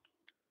doing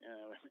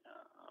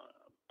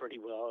pretty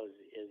well as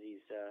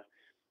he's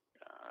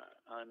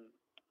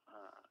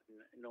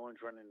no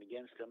one's running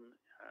against him.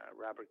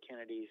 Robert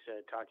Kennedy's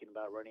talking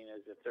about running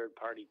as a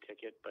third-party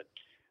ticket, but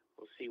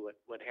we'll see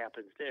what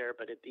happens there.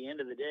 But at the end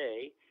of the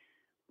day,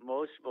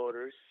 most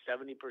voters,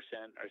 70%,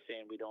 are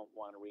saying we don't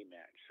want a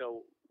rematch.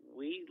 So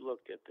we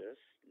looked at this,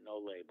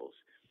 No Labels,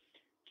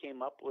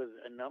 came up with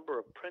a number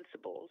of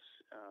principles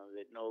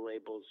that No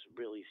Labels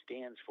really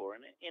stands for,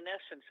 and in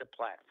essence, a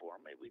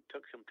platform. We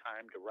took some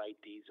time to write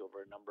these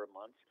over a number of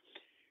months.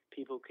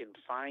 People can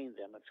find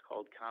them. It's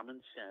called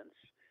Common Sense.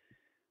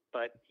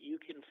 But you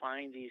can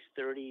find these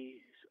 30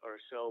 or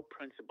so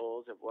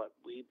principles of what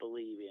we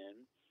believe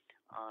in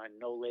on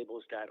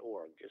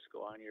nolabels.org. Just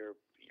go on your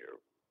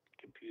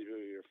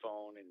computer or your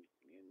phone and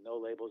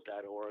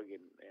nolabels.org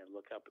and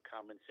look up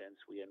Common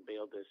Sense. We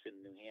unveiled this in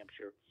New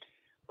Hampshire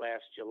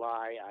last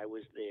July. I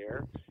was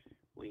there.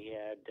 We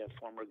had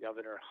former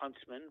Governor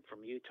Huntsman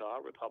from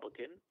Utah,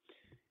 Republican,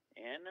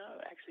 and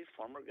actually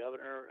former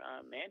Governor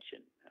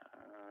Manchin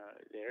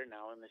there,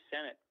 now in the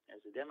Senate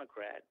as a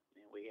Democrat.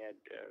 And we had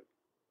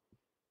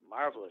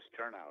marvelous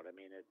turnout. I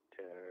mean, at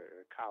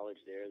college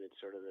there, that's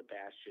sort of the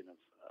bastion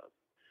of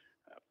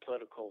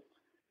political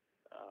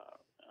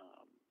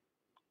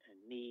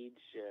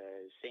needs,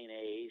 St.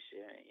 A's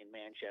in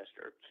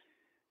Manchester.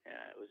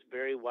 It was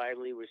very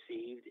widely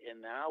received,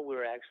 and now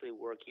we're actually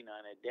working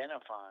on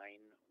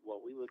identifying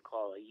what we would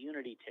call a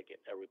unity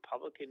ticket, a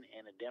Republican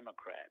and a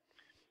Democrat.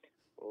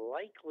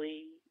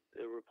 Likely,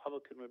 the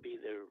Republican would be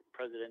the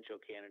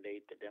presidential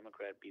candidate, the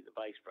Democrat be the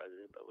vice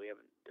president, but we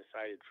haven't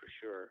decided for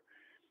sure.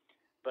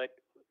 But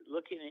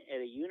looking at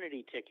a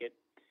unity ticket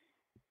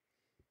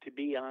to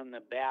be on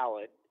the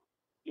ballot,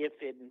 if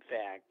in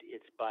fact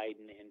it's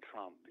Biden and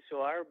Trump.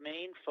 So our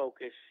main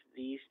focus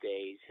these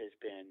days has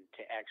been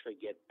to actually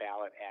get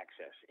ballot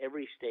access.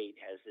 Every state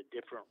has the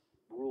different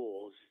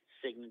rules,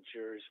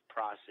 signatures,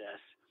 process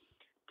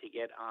to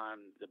get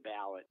on the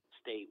ballot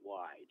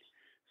statewide.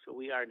 So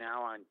we are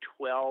now on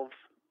 12,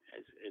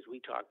 as we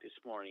talked this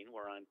morning,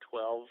 we're on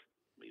 12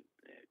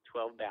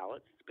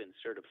 ballots. It's been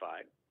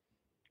certified.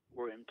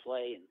 We're in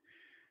play in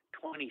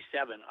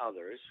 27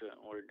 others.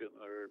 We're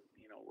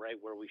right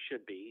where we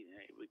should be.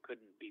 We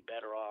couldn't be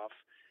better off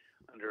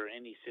under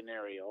any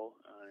scenario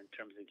in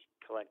terms of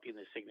collecting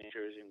the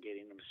signatures and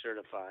getting them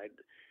certified.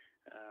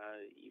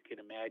 You can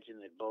imagine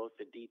that both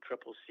the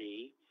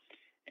DCCC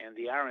And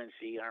the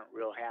RNC aren't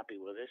real happy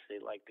with us. They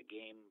like the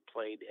game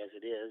played as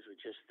it is with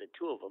just the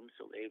two of them.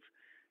 So they've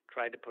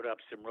tried to put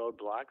up some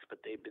roadblocks, but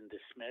they've been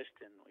dismissed,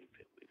 and we've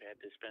had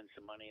to spend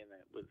some money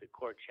with the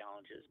court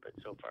challenges. But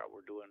so far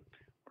we're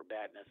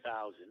batting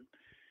 1,000.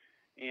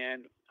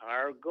 And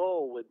our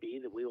goal would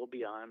be that we will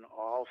be on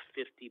all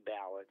 50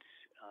 ballots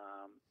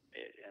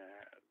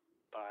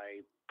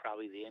by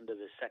probably the end of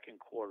the second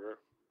quarter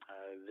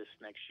this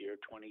next year,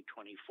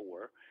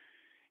 2024.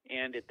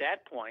 And at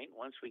that point,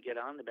 once we get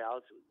on the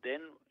ballots,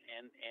 then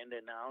and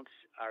announce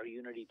our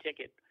unity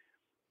ticket,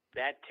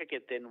 that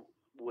ticket then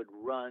would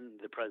run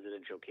the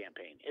presidential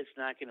campaign. It's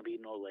not going to be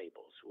no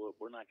labels.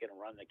 We're not going to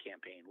run the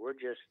campaign. We're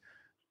just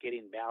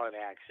getting ballot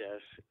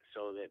access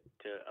so that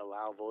to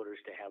allow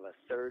voters to have a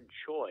third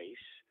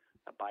choice,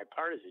 a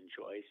bipartisan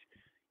choice,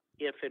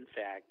 if in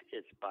fact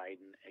it's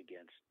Biden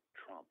against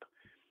Trump.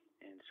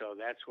 And so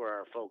that's where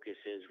our focus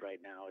is right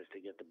now, is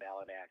to get the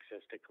ballot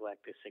access to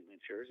collect the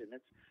signatures, and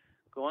it's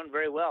going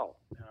very well.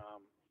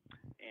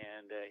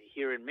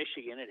 Here in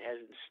Michigan, it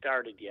hasn't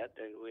started yet.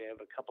 We have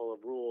a couple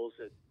of rules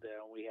that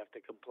we have to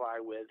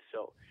comply with.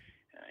 So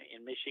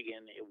in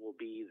Michigan, it will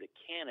be the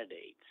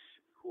candidates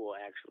who will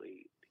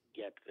actually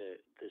get the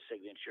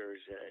signatures.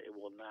 It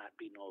will not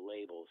be no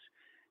labels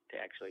to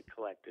actually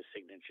collect the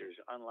signatures,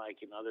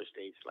 unlike in other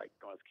states like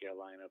North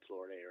Carolina,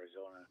 Florida,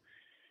 Arizona,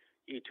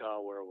 Utah,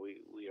 where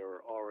we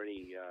are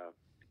already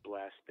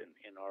blessed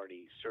and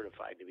already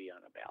certified to be on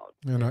a ballot.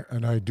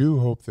 And I do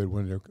hope that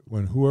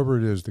when whoever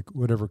it is,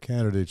 whatever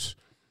candidates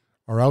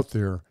are out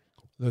there,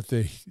 that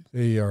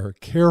they are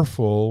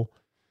careful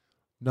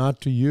not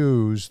to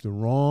use the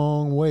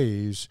wrong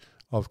ways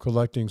of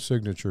collecting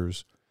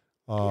signatures,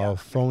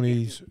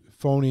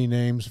 phony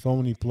names,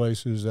 phony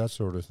places, that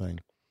sort of thing.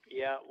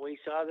 Yeah, we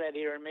saw that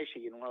here in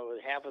Michigan,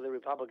 with half of the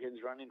Republicans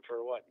running for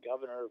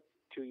governor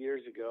 2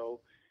 years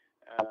ago.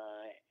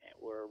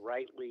 Were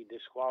rightly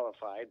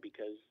disqualified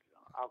because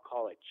I'll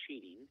call it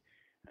cheating,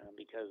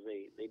 because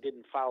they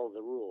didn't follow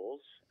the rules.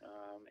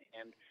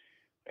 And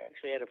we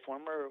actually had a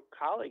former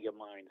colleague of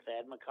mine,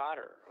 Thad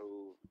McCotter,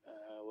 who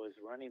was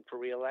running for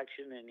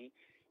re-election, and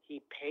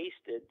he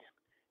pasted,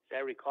 as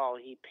I recall,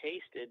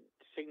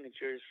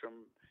 signatures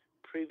from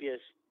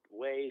previous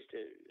ways to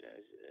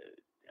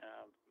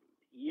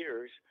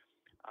years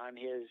on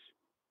his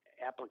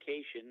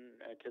application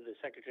to the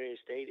Secretary of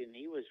State, and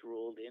he was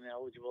ruled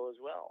ineligible as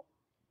well.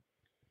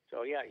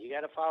 So yeah, you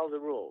got to follow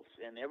the rules,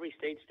 and every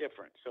state's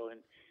different. So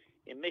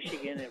in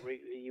Michigan,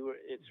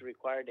 it's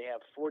required to have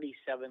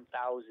 47,000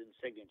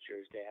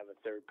 signatures to have a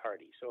third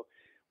party. So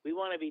we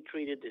want to be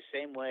treated the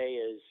same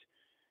way as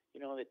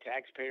the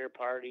Taxpayer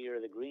Party or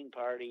the Green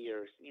Party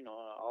or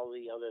all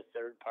the other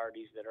third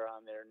parties that are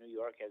on there. New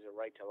York has a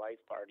Right to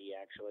Life party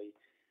actually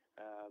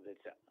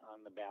that's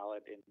on the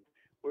ballot, and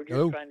we're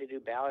just trying to do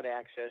ballot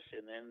access,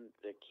 and then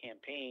the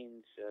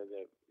campaigns,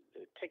 the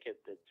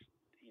ticket that's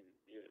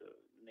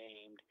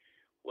named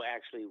will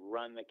actually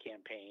run the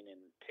campaign and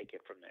take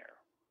it from there.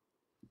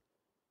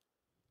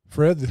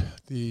 Fred,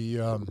 the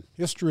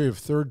history of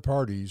third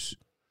parties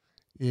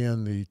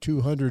in the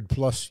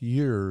 200-plus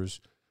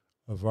years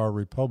of our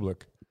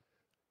republic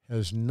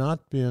has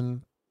not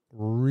been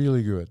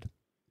really good,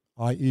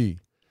 i.e.,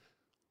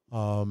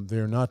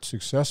 they're not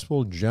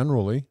successful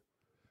generally,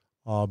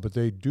 but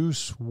they do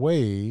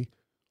sway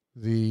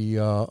the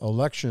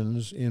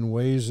elections in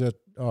ways that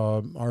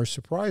are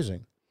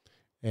surprising.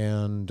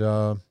 And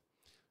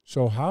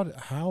so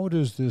how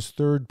does this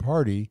third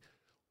party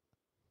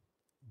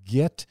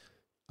get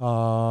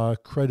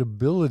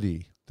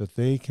credibility that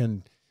they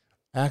can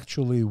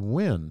actually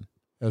win,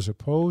 as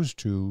opposed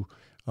to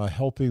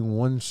helping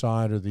one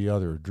side or the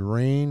other,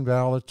 drain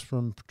ballots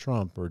from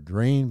Trump or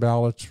drain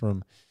ballots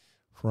from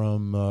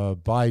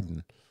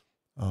Biden?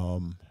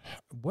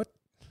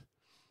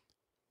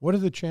 What are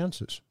the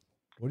chances?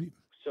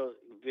 So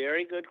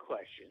very good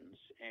questions,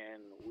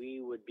 and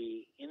we would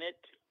be in it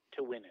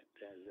to win it,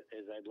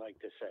 as I'd like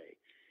to say.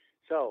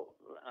 So,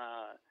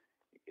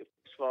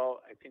 first of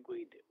all, I think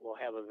we will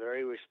have a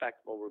very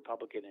respectable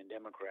Republican and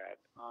Democrat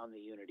on the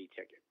unity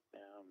ticket.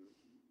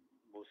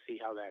 We'll see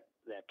how that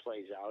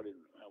plays out, and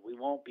we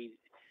won't be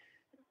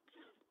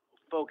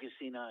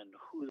focusing on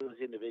who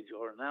those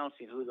individuals, or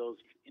announcing who those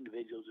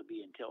individuals will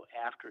be, until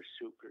after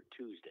Super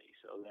Tuesday.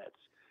 So that's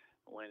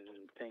when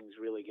things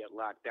really get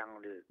locked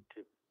down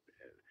to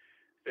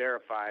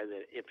verify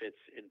that if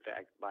it's in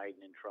fact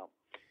Biden and Trump.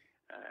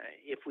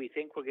 If we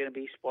think we're going to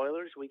be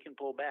spoilers, we can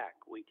pull back.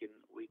 We can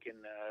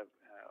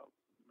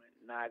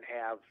not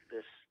have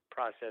this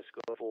process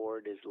go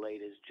forward as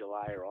late as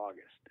July or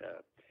August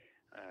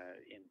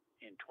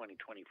in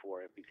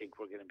 2024 if we think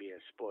we're going to be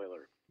a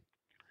spoiler.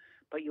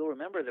 But you'll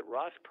remember that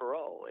Ross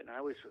Perot, and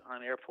I was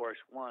on Air Force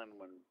One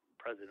when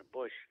President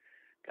Bush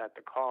got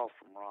the call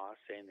from Ross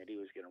saying that he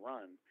was going to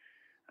run.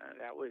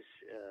 That was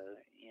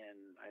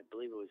I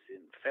believe it was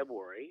in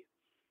February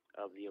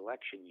of the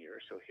election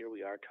year. So here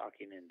we are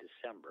talking in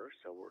December.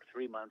 So we're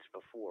 3 months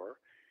before.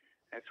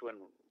 That's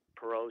when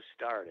Perot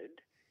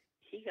started.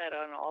 He got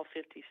on all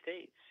 50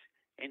 states,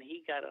 and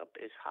he got up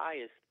as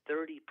high as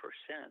 30%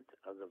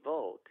 of the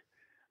vote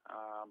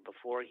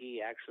before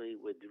he actually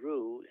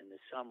withdrew in the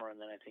summer, and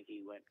then I think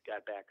he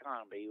got back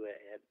on, but he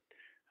had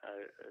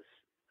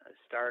a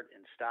start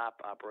and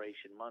stop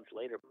operation months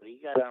later. But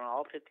he got on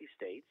all 50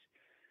 states,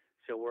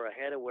 so we're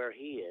ahead of where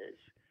he is.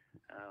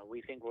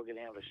 We think we're going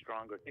to have a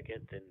stronger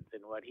ticket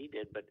than what he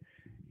did, but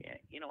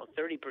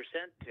 30%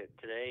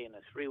 today in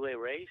a three-way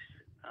race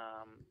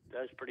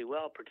does pretty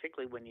well,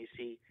 particularly when you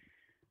see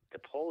the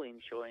polling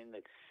showing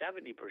that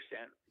 70%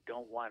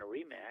 don't want a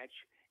rematch,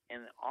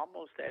 and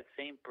almost that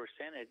same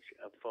percentage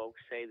of folks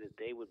say that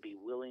they would be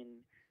willing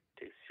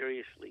to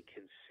seriously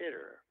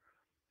consider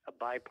a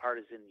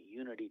bipartisan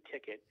unity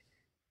ticket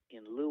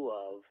in lieu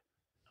of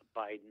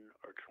Biden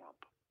or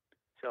Trump.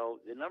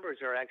 So the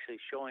numbers are actually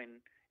showing,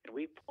 and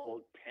we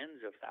polled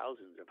tens of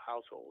thousands of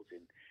households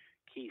in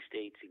key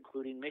states,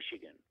 including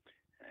Michigan,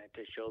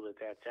 to show that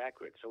that's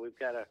accurate. So we've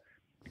got a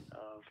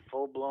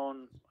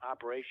full-blown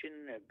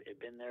operation.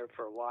 Have been there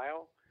for a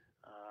while.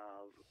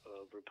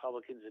 Of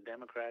Republicans and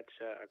Democrats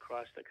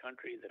across the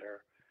country that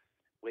are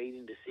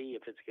waiting to see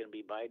if it's going to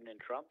be Biden and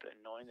Trump,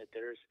 and knowing that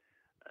there's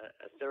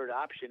a third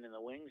option in the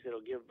wings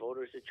that'll give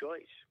voters a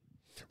choice.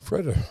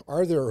 Fred,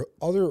 are there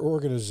other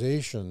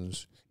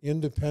organizations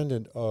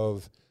independent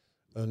of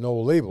No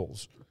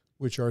Labels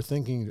which are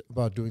thinking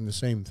about doing the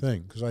same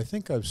thing? Because I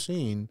think I've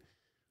seen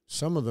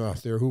some of them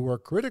out there who are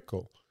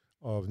critical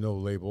of No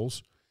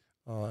Labels.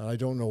 I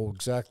don't know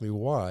exactly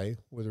why,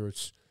 whether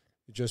it's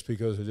just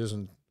because it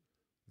isn't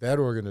that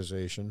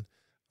organization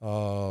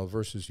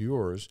versus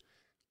yours.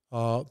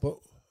 But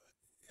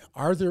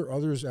are there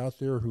others out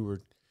there who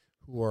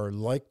are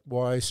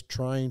likewise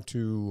trying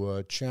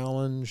to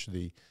challenge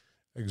the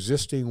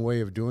existing way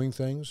of doing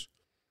things?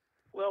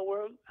 Well,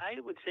 I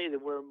would say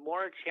that we're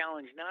more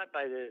challenged not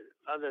by the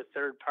other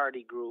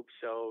third-party groups.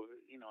 So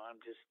I'm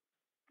just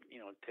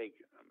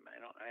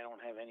I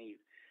don't have any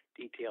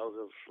details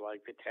of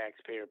like the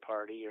Taxpayer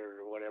Party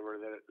or whatever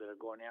that are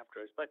going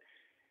after us, but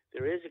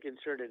there is a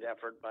concerted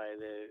effort by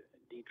the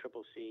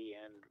DCCC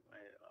and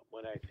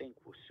what I think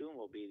soon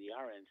will be the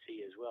RNC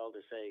as well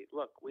to say,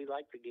 look, we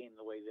like the game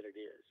the way that it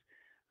is.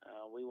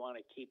 We want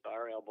to keep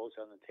our elbows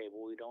on the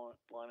table. We don't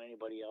want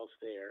anybody else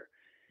there.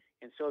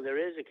 And so there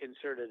is a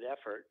concerted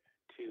effort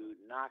to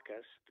knock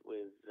us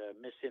with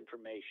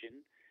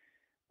misinformation,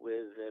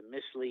 with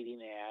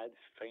misleading ads,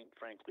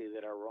 frankly,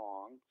 that are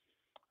wrong,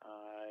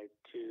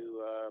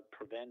 to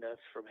prevent us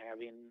from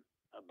having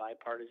a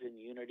bipartisan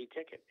unity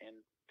ticket.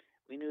 And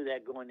we knew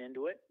that going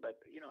into it, but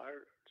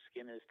our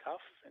skin is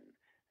tough, and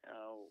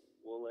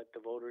we'll let the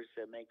voters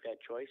make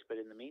that choice. But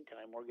in the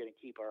meantime, we're going to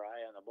keep our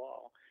eye on the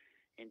ball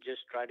and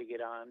just try to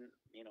get on,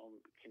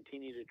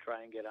 continue to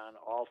try and get on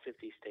all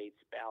 50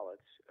 states'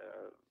 ballots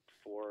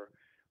for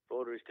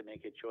voters to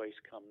make a choice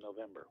come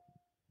November.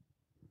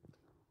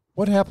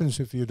 What happens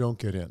if you don't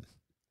get in?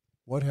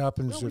 What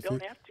happens if we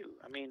don't have to?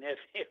 I mean, if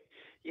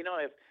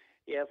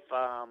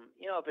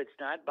it's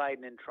not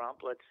Biden and Trump,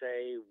 let's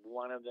say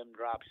one of them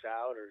drops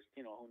out, or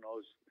who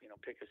knows,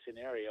 pick a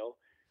scenario,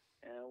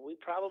 we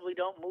probably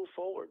don't move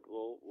forward.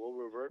 We'll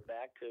revert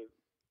back to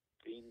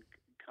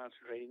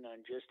concentrating on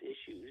just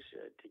issues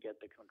to get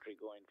the country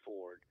going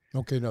forward.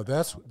 Okay, now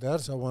that's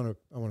I want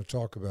to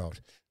talk about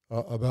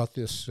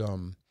this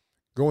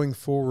going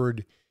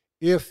forward.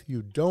 If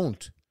you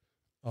don't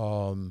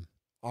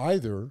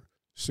either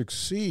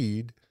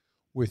succeed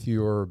with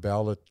your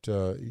ballot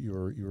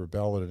your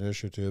ballot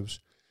initiatives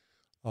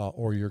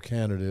or your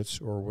candidates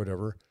or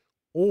whatever,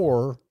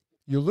 or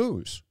you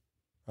lose.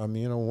 I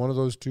mean, one of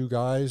those two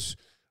guys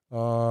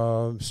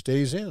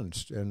stays in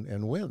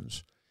and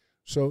wins.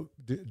 So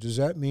does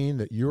that mean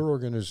that your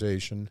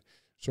organization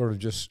sort of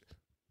just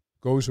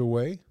goes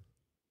away?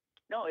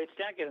 No, it's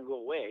not going to go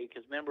away,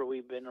 because remember,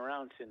 we've been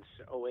around since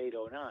 2008,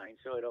 2009.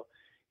 So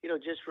it'll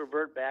just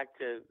revert back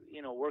to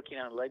working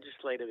on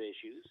legislative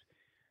issues.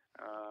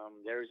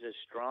 There's a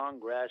strong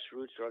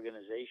grassroots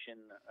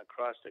organization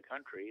across the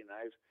country, and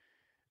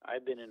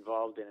I've been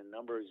involved in a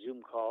number of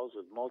Zoom calls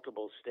with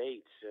multiple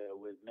states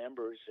with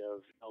members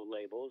of No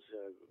Labels,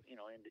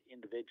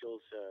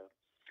 individuals.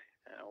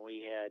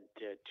 We had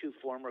two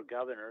former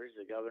governors,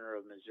 the governor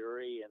of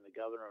Missouri and the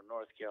governor of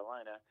North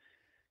Carolina,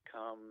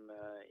 come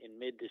in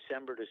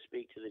mid-December to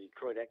speak to the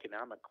Detroit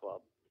Economic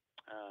Club.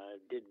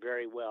 Did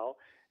very well.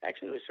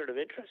 Actually, it was sort of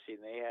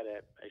interesting. They had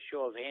a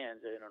show of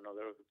hands. I don't know,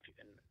 there were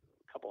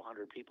a couple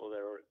hundred people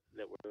that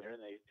were there,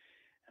 and they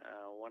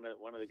one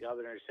of the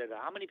governors said,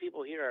 "How many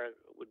people here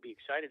would be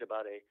excited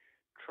about a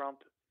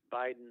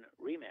Trump-Biden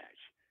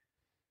rematch?"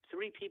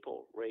 3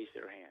 people raised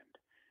their hand.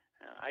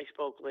 I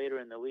spoke later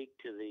in the week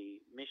to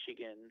the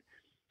Michigan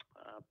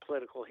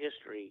Political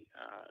History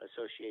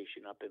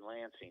Association up in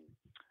Lansing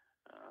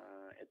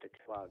at the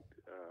Kellogg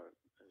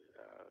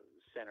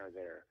Center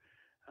there.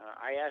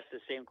 I asked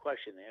the same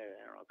question. There,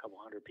 I don't know, a couple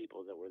hundred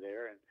people that were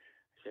there, and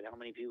I said, "How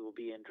many people would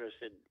be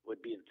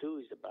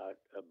enthused about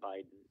a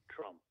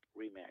Biden-Trump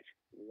rematch?"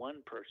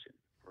 1 person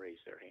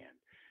raised their hand.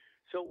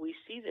 So we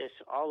see this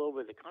all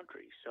over the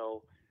country.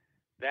 So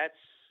that's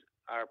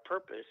our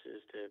purpose,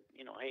 is to,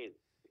 hey,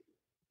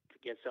 to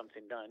get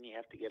something done, you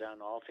have to get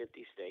on all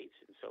 50 states.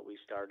 And so we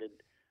started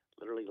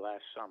literally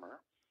last summer.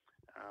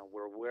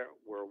 We're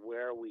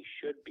where we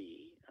should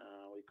be.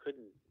 We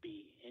couldn't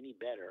be any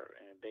better,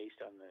 and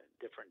based on the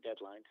different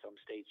deadlines. Some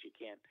states you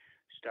can't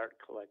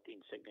start collecting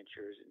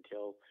signatures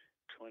until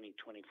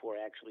 2024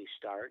 actually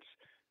starts.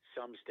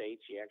 Some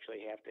states you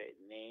actually have to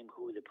name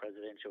who the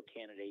presidential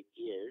candidate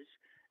is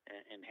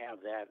and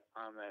have that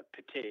on the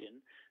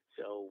petition.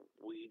 So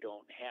we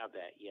don't have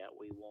that yet.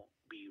 We won't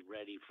be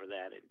ready for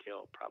that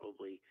until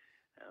probably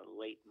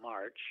late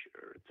March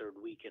or third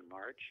week in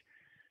March.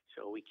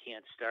 So we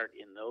can't start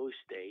in those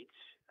states.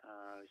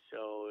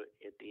 So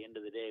at the end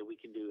of the day, we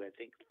can do, I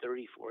think,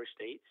 34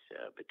 states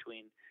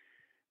between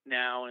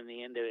now and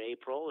the end of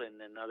April, and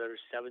another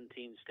 17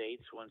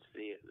 states once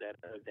that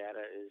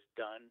data is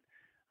done,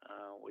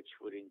 which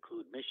would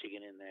include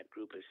Michigan in that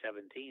group of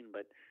 17.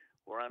 But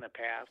we're on a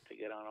path to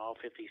get on all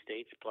 50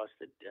 states plus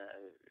the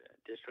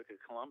District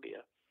of Columbia.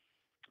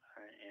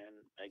 And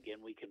again,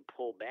 we can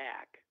pull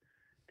back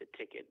the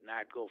ticket,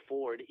 not go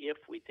forward if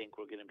we think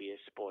we're going to be a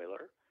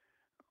spoiler,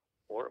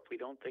 or if we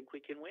don't think we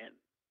can win.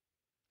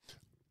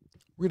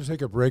 We're going to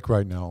take a break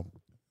right now,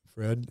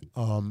 Fred.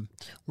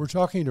 We're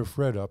talking to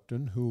Fred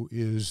Upton, who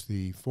is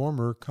the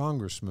former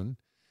congressman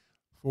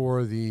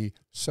for the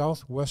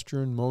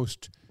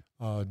southwesternmost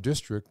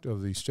district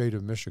of the state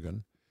of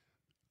Michigan.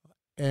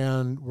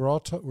 And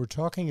we're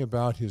talking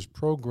about his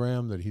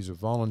program that he's a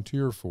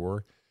volunteer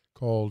for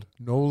called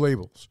No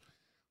Labels.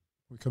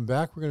 When we come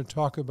back, we're going to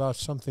talk about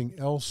something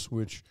else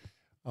which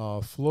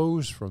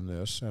flows from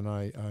this,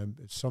 and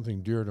it's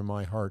something dear to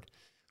my heart,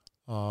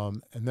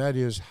 and that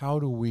is how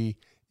do we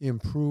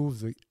improve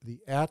the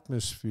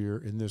atmosphere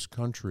in this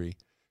country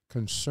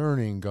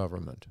concerning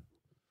government.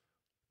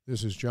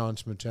 This is John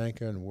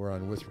Smetanka, and we're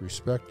on With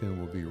Respect, and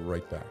we'll be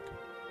right back.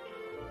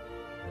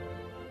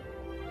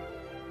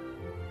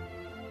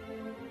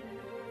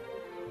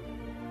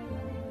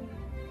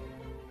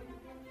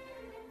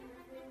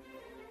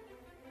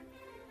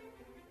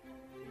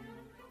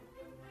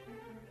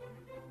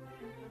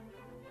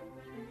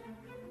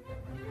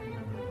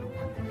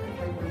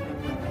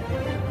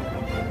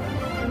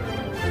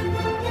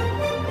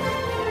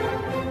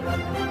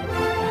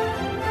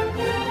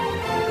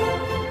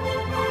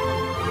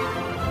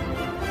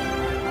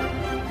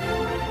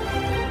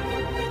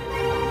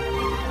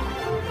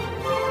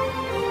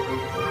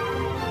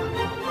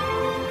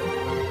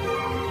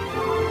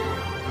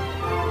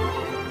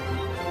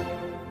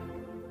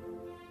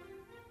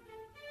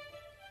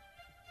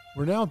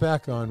 We're now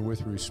back on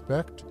With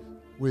Respect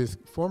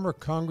with former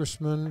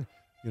Congressman,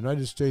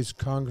 United States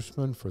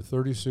Congressman for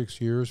 36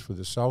 years for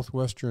the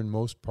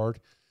southwesternmost part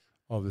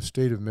of the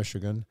state of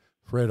Michigan,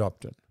 Fred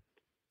Upton.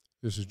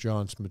 This is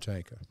John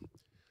Smetanka.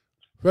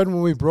 Fred,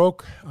 when we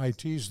broke, I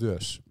teased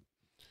this.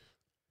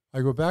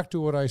 I go back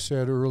to what I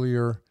said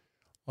earlier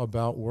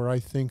about where I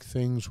think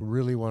things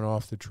really went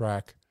off the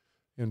track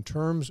in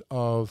terms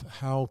of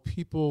how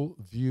people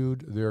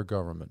viewed their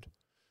government.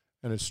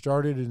 And it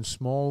started in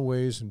small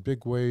ways and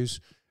big ways,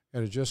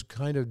 and it just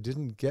kind of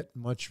didn't get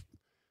much.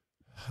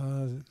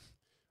 It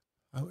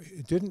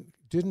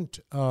didn't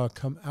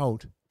come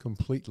out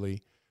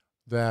completely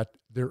that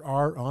there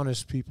are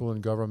honest people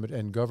in government,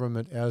 and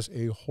government as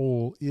a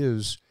whole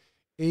is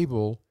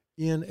able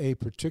in a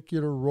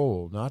particular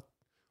role, not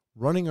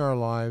running our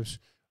lives,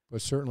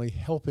 but certainly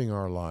helping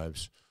our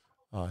lives,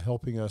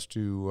 helping us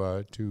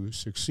to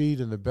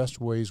succeed in the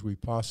best ways we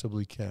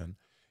possibly can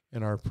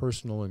in our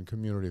personal and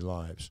community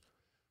lives.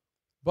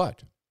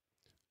 But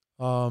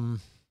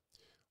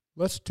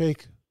let's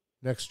take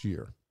next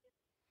year.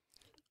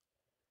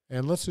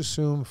 And let's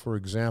assume, for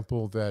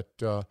example,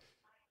 that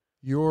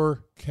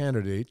your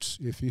candidates,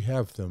 if you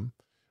have them,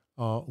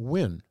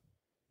 win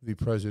the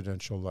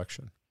presidential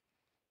election.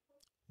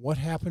 What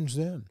happens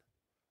then?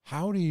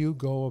 How do you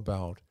go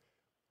about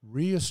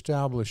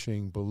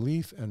reestablishing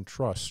belief and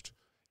trust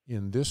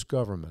in this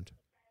government,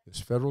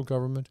 this federal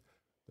government,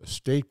 the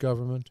state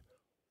government,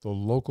 the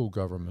local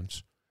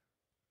governments,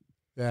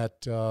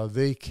 that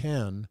they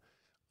can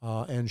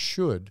and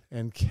should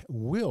and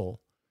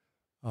will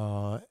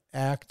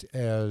act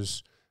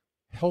as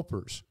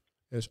helpers,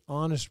 as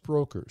honest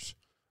brokers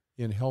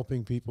in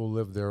helping people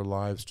live their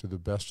lives to the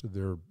best of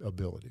their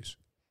abilities?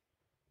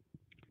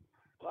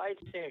 Well, I'd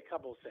say a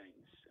couple things.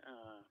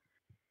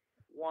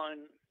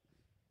 One,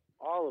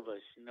 all of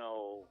us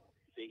know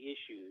the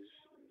issues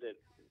that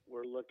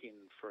we're looking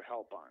for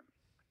help on.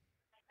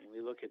 And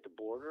we look at the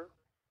border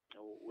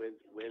with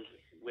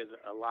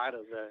a lot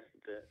of the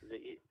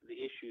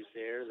issues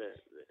there,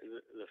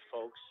 the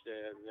folks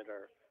that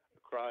are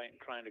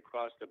trying to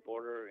cross the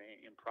border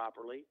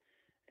improperly,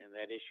 and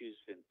that issue's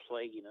been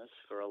plaguing us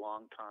for a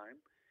long time.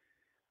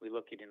 We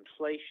look at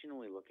inflation,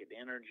 we look at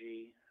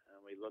energy,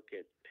 we look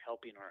at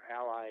helping our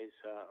allies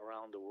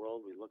around the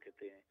world. We look at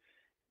the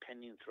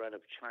pending threat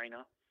of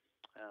China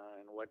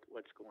and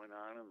what's going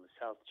on in the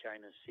South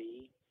China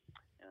Sea,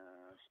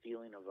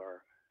 stealing of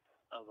our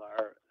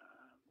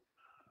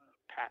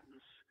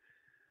patents,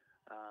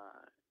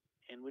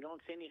 and we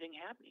don't see anything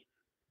happening.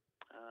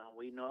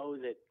 We know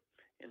that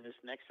in this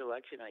next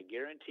election, I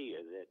guarantee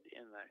you that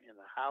in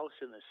the House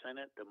and the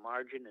Senate, the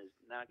margin is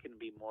not going to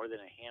be more than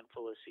a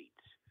handful of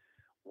seats,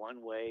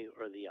 one way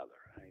or the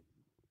other.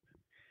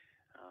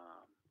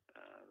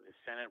 The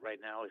Senate right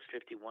now is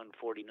 51-49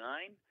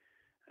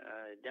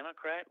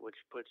 Democrat, which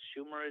puts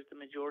Schumer as the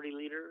majority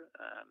leader.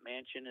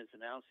 Manchin has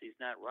announced he's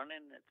not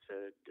running. It's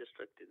a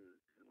district in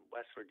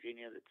West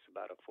Virginia that's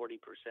about a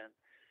 40%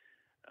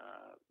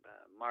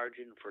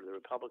 margin for the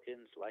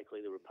Republicans.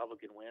 Likely the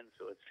Republican wins,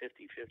 so it's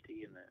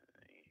 50-50. And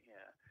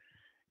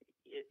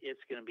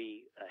it's going to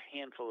be a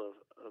handful of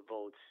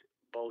votes,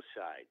 both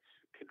sides,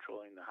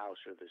 controlling the House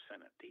or the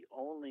Senate. The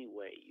only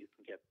way you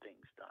can get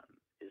things done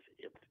is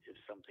if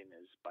something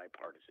is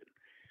bipartisan.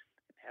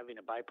 Having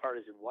a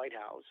bipartisan White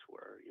House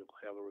where you'll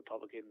have a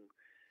Republican,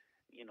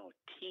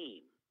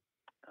 team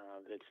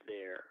that's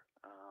there,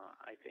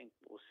 I think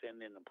will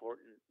send an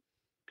important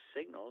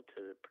signal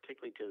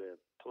particularly to the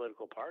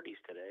political parties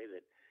today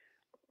that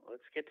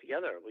let's get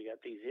together. We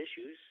got these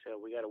issues, so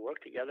we got to work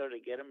together to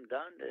get them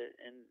done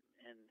and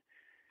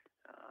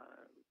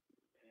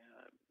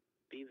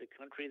be the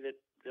country that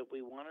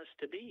we want us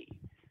to be.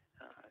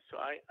 So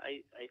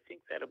I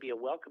think that'll be a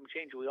welcome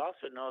change. We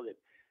also know that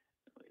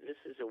this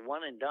is a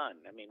one and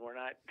done. I mean, we're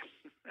not,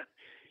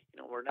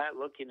 we're not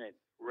looking at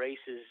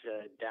races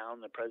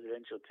down the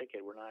presidential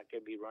ticket. We're not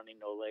going to be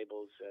running no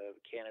labels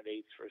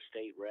candidates for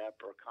state rep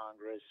or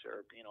Congress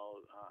or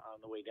on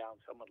the way down.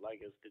 Some would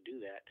like us to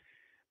do that,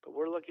 but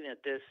we're looking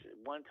at this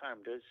one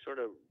time to sort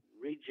of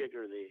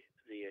rejigger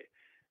the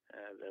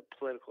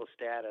political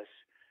status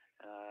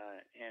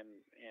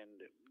and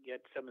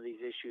get some of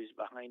these issues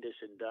behind us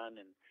and done,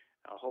 and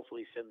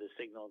hopefully send the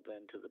signal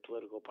then to the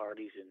political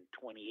parties in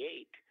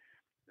 28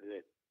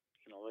 that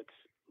let's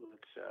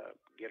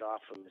get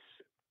off of this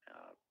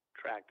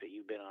track that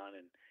you've been on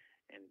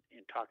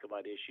and talk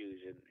about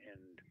issues and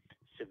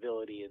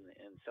civility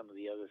and some of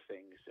the other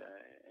things,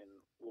 and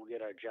we'll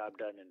get our job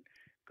done and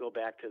go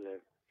back to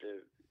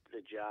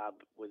the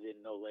job within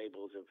no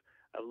labels of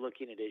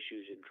looking at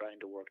issues and trying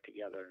to work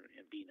together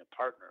and being a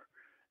partner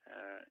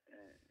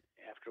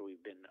after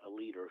we've been a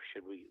leader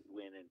should we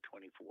win in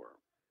 24.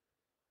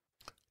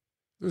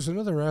 There's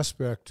another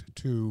aspect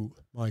to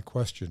my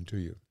question to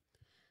you.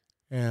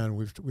 And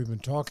we've been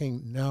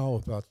talking now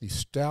about the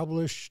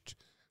established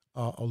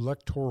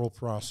electoral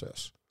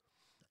process.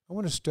 I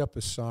want to step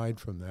aside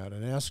from that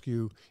and ask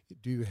you,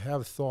 do you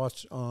have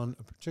thoughts on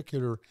a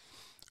particular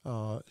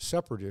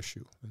separate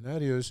issue? And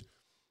that is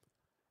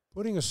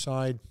putting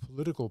aside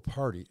political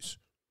parties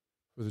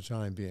for the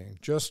time being,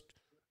 just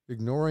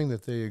ignoring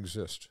that they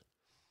exist.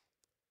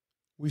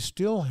 We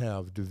still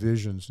have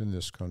divisions in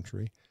this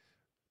country.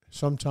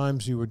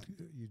 Sometimes you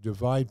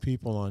divide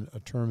people on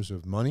terms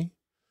of money,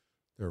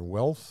 their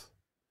wealth,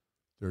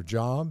 their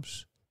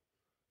jobs,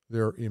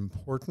 their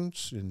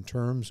importance in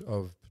terms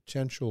of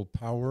potential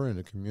power in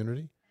a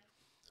community.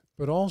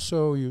 But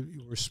also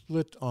you were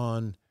split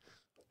on,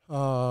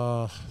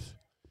 I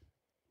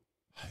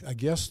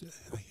guess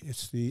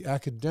it's the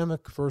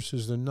academic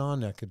versus the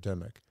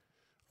non-academic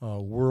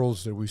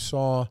worlds that we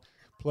saw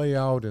play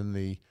out in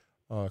the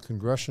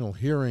congressional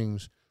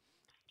hearings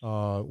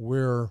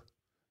where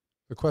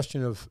the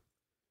question of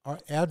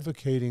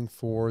advocating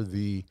for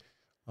the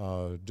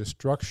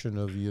destruction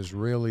of the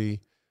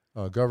Israeli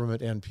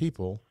government and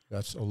people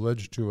that's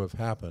alleged to have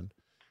happened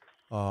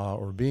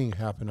or being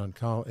happened in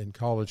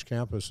college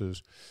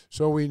campuses.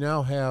 So we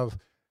now have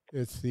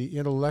it's the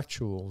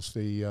intellectuals,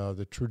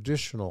 the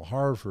traditional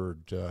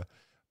Harvard,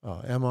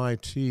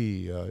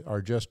 MIT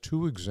are just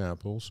two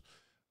examples.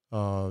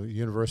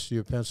 University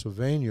of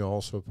Pennsylvania,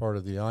 also part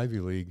of the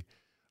Ivy League.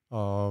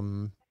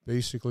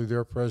 Basically,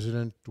 their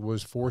president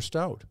was forced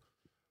out,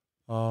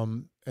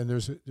 and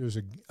there's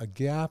a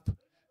gap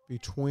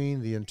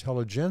between the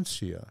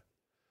intelligentsia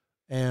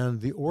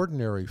and the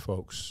ordinary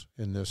folks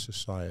in this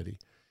society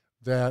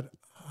that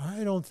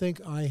I don't think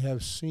I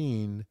have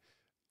seen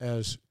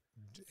as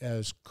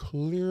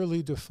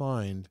clearly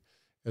defined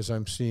as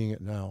I'm seeing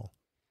it now.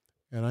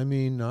 And I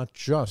mean not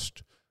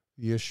just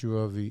the issue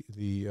of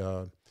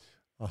the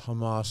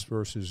Hamas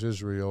versus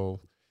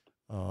Israel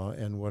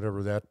and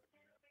whatever that,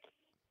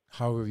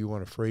 however you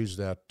want to phrase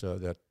that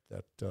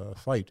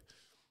fight,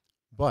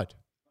 but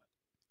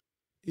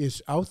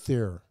it's out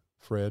there,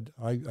 Fred.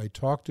 I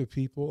talk to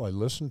people, I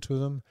listen to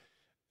them,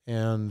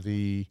 and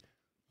the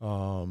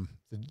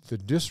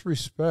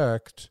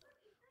disrespect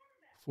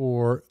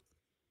for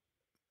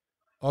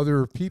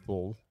other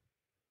people.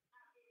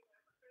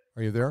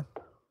 Are you there?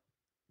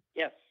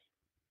 Yes.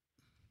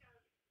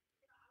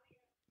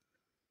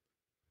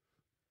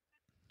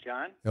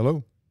 John?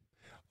 Hello?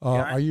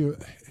 John? Are you...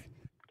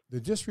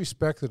 The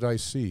disrespect that I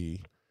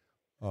see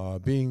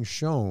being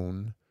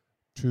shown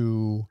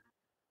to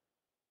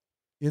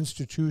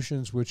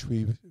institutions which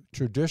we've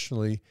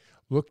traditionally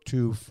looked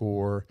to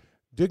for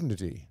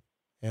dignity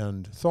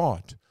and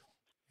thought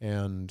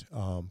and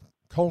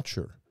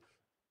culture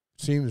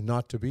seems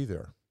not to be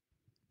there.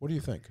 What do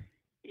you think?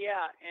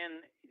 Yeah,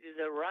 and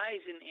the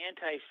rise in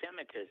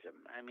anti-Semitism,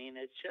 I mean,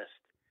 it's just,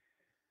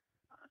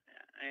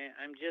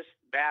 I'm just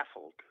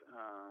baffled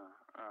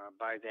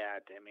by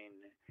that. I mean,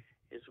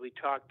 as we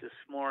talked this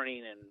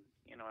morning, and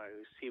I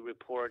see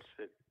reports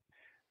that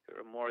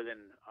there are more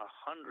than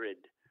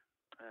 100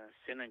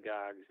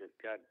 synagogues that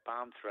got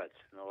bomb threats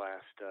in the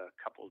last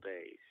couple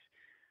days.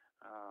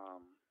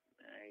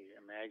 I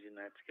imagine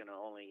that's going to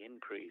only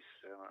increase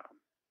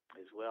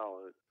as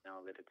well now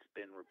that it's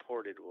been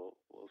reported.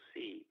 We'll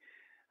see.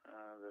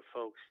 The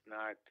folks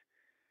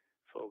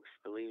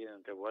believing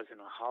that there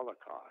wasn't a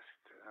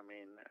Holocaust. I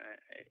mean,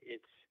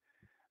 it's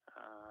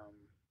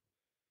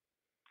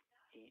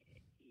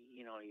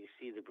you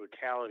see the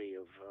brutality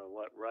of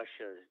what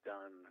Russia has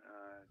done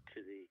to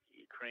the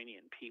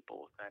Ukrainian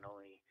people, not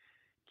only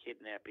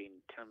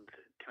kidnapping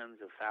tens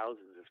of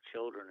thousands of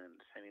children and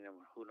sending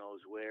them who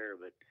knows where,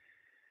 but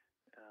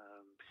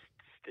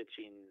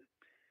stitching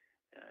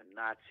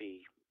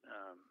Nazi,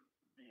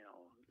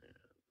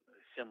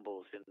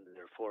 symbols in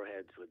their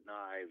foreheads with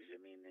knives.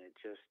 I mean, it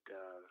just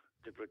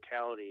the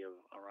brutality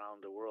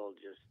around the world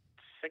just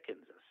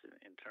sickens us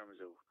in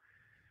terms of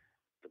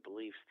the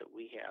beliefs that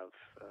we have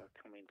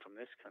coming from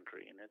this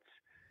country, and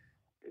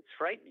it's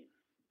frightening.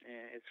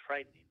 It's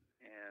frightening,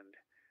 and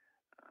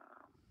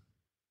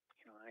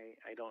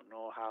I don't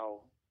know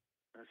how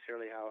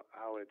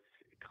it's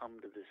come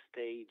to the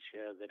stage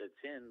that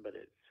it's in, but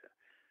it's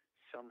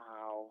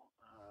somehow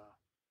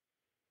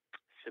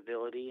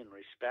civility and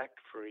respect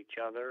for each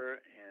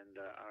other and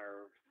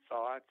our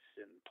thoughts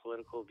and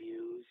political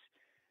views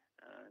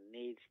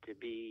needs to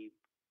be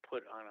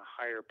put on a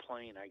higher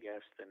plane, I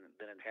guess, than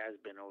it has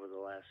been over the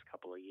last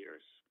couple of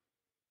years.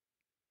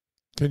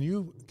 Can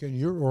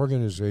your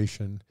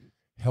organization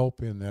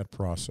help in that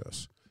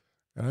process?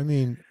 And I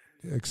mean,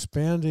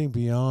 expanding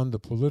beyond the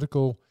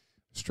political,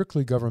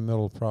 strictly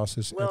governmental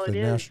process at the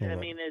national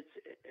level. I mean, it's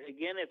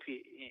again,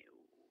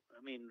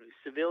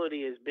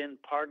 civility has been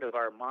part of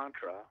our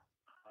mantra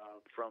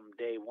from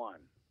day one,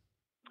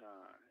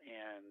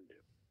 and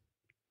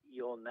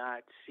you'll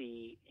not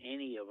see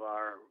any of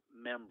our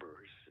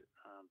members,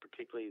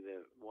 particularly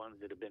the ones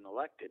that have been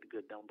elected, a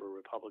good number of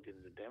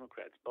Republicans and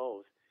Democrats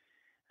both,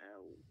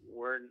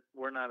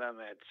 we're not on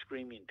that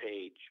screaming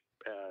page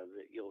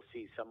that you'll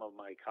see some of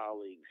my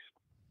colleagues,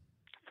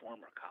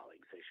 former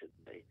colleagues, I should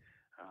say,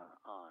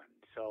 on.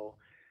 So,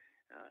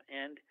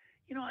 and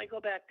I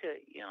go back to,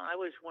 I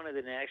was one of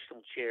the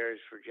national chairs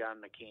for John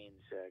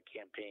McCain's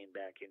campaign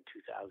back in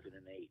 2008.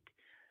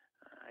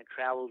 I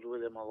traveled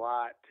with him a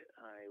lot.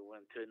 I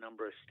went to a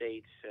number of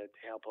states to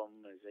help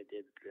him, as I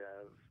did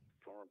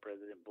former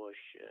President Bush,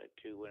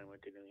 too, when I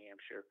went to New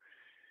Hampshire.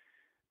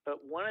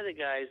 But one of the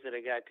guys that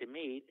I got to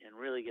meet and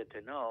really get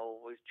to know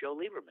was Joe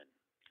Lieberman,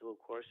 who, of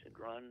course, had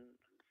run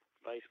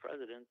vice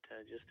president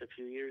just a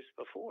few years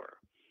before.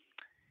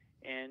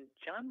 And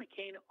John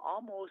McCain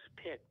almost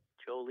picked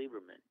Joe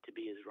Lieberman to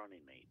be his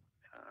running mate.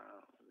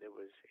 There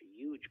was a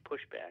huge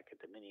pushback at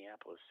the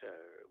Minneapolis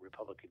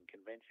Republican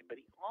convention, but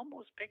he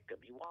almost picked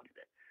him. He wanted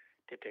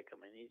to pick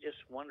him, and you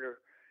just wonder,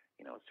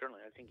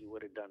 certainly I think he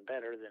would have done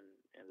better than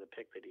the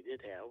pick that he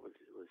did have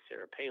with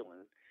Sarah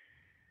Palin.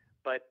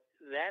 But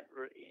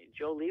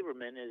Joe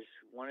Lieberman is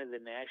one of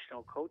the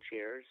national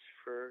co-chairs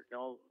for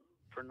No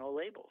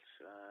Labels.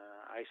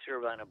 I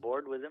serve on a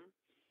board with him.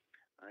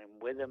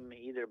 I'm with him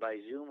either by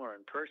Zoom or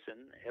in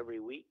person every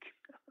week.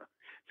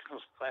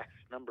 Those last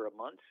number of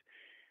months,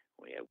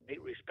 we have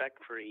great respect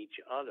for each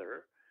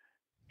other,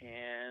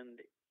 and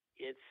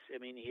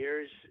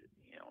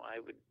I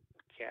would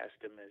cast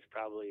him as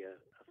probably a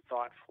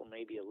thoughtful,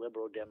 maybe a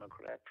liberal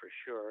Democrat for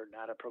sure,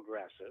 not a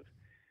progressive,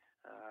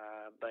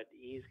 but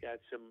he's got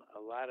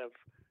a lot of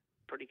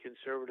pretty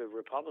conservative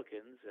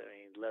Republicans. I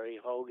mean, Larry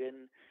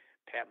Hogan,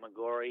 Pat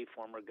McGorry,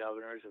 former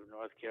governors of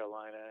North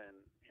Carolina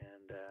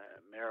and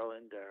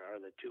Maryland, are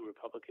the two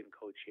Republican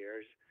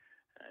co-chairs.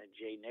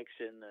 Jay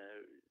Nixon,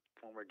 the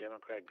former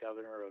Democrat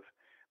governor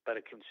but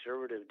a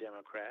conservative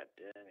Democrat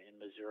in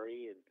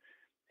Missouri, and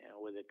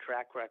with a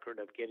track record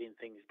of getting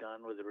things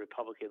done with the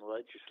Republican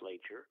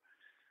legislature.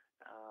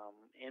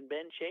 And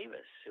Ben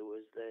Chavis, who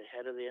was the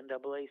head of the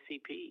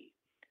NAACP,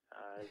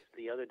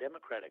 the other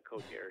Democratic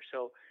co-chair.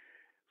 So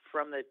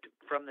from the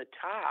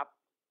top,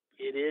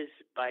 it is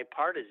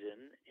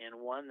bipartisan and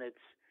one that's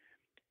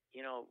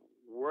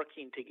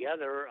working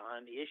together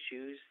on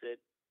issues that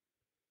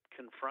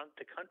confront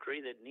the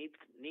country that need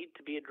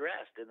to be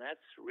addressed, and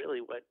that's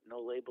really what No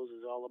Labels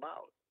is all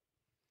about.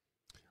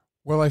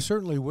 Well, I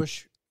certainly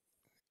wish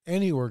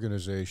any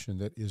organization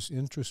that is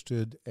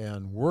interested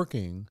and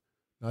working,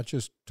 not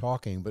just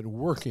talking, but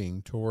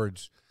working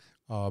towards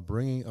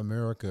bringing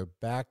America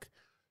back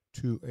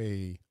to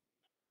a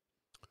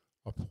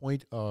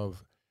point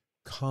of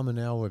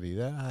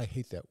commonality. I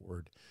hate that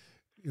word.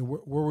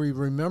 Where we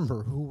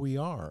remember who we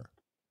are,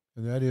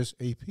 and that is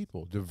a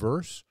people,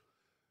 diverse,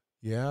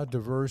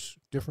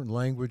 different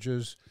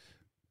languages,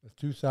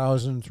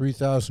 2,000,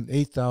 3,000,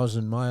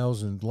 8,000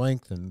 miles in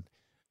length, and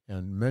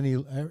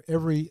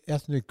every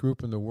ethnic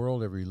group in the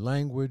world, every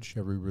language,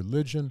 every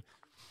religion,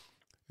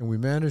 and we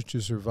managed to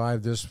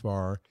survive this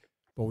far,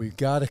 but we've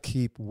got to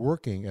keep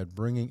working at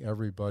bringing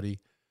everybody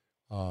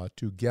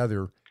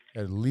together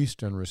at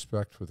least in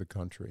respect for the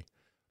country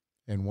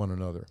and one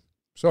another.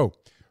 So,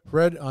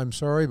 Fred, I'm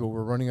sorry, but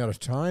we're running out of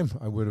time.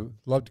 I would have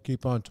loved to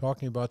keep on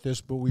talking about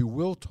this, but we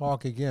will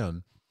talk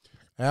again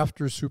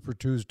after Super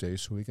Tuesday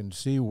so we can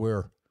see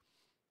where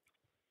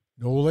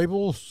No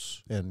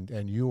Labels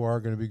and you are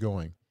going to be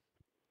going.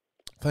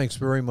 Thanks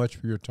very much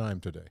for your time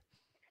today.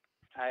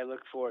 I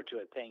look forward to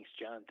it. Thanks,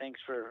 John. Thanks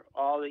for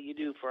all that you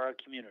do for our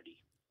community.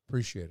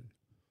 Appreciate it.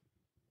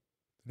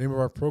 The name of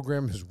our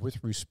program is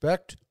With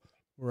Respect.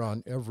 We're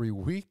on every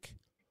week.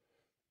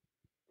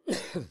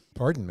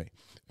 Pardon me.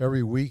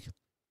 Every week,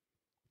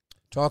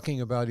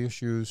 talking about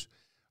issues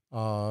in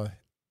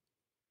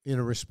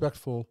a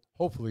respectful,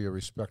 hopefully a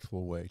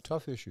respectful way.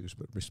 Tough issues,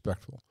 but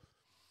respectful.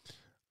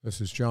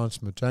 This is John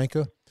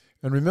Smetanka.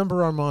 And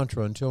remember our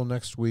mantra until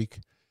next week.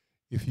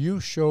 If you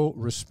show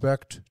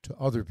respect to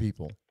other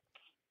people,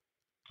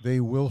 they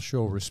will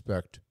show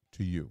respect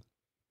to you.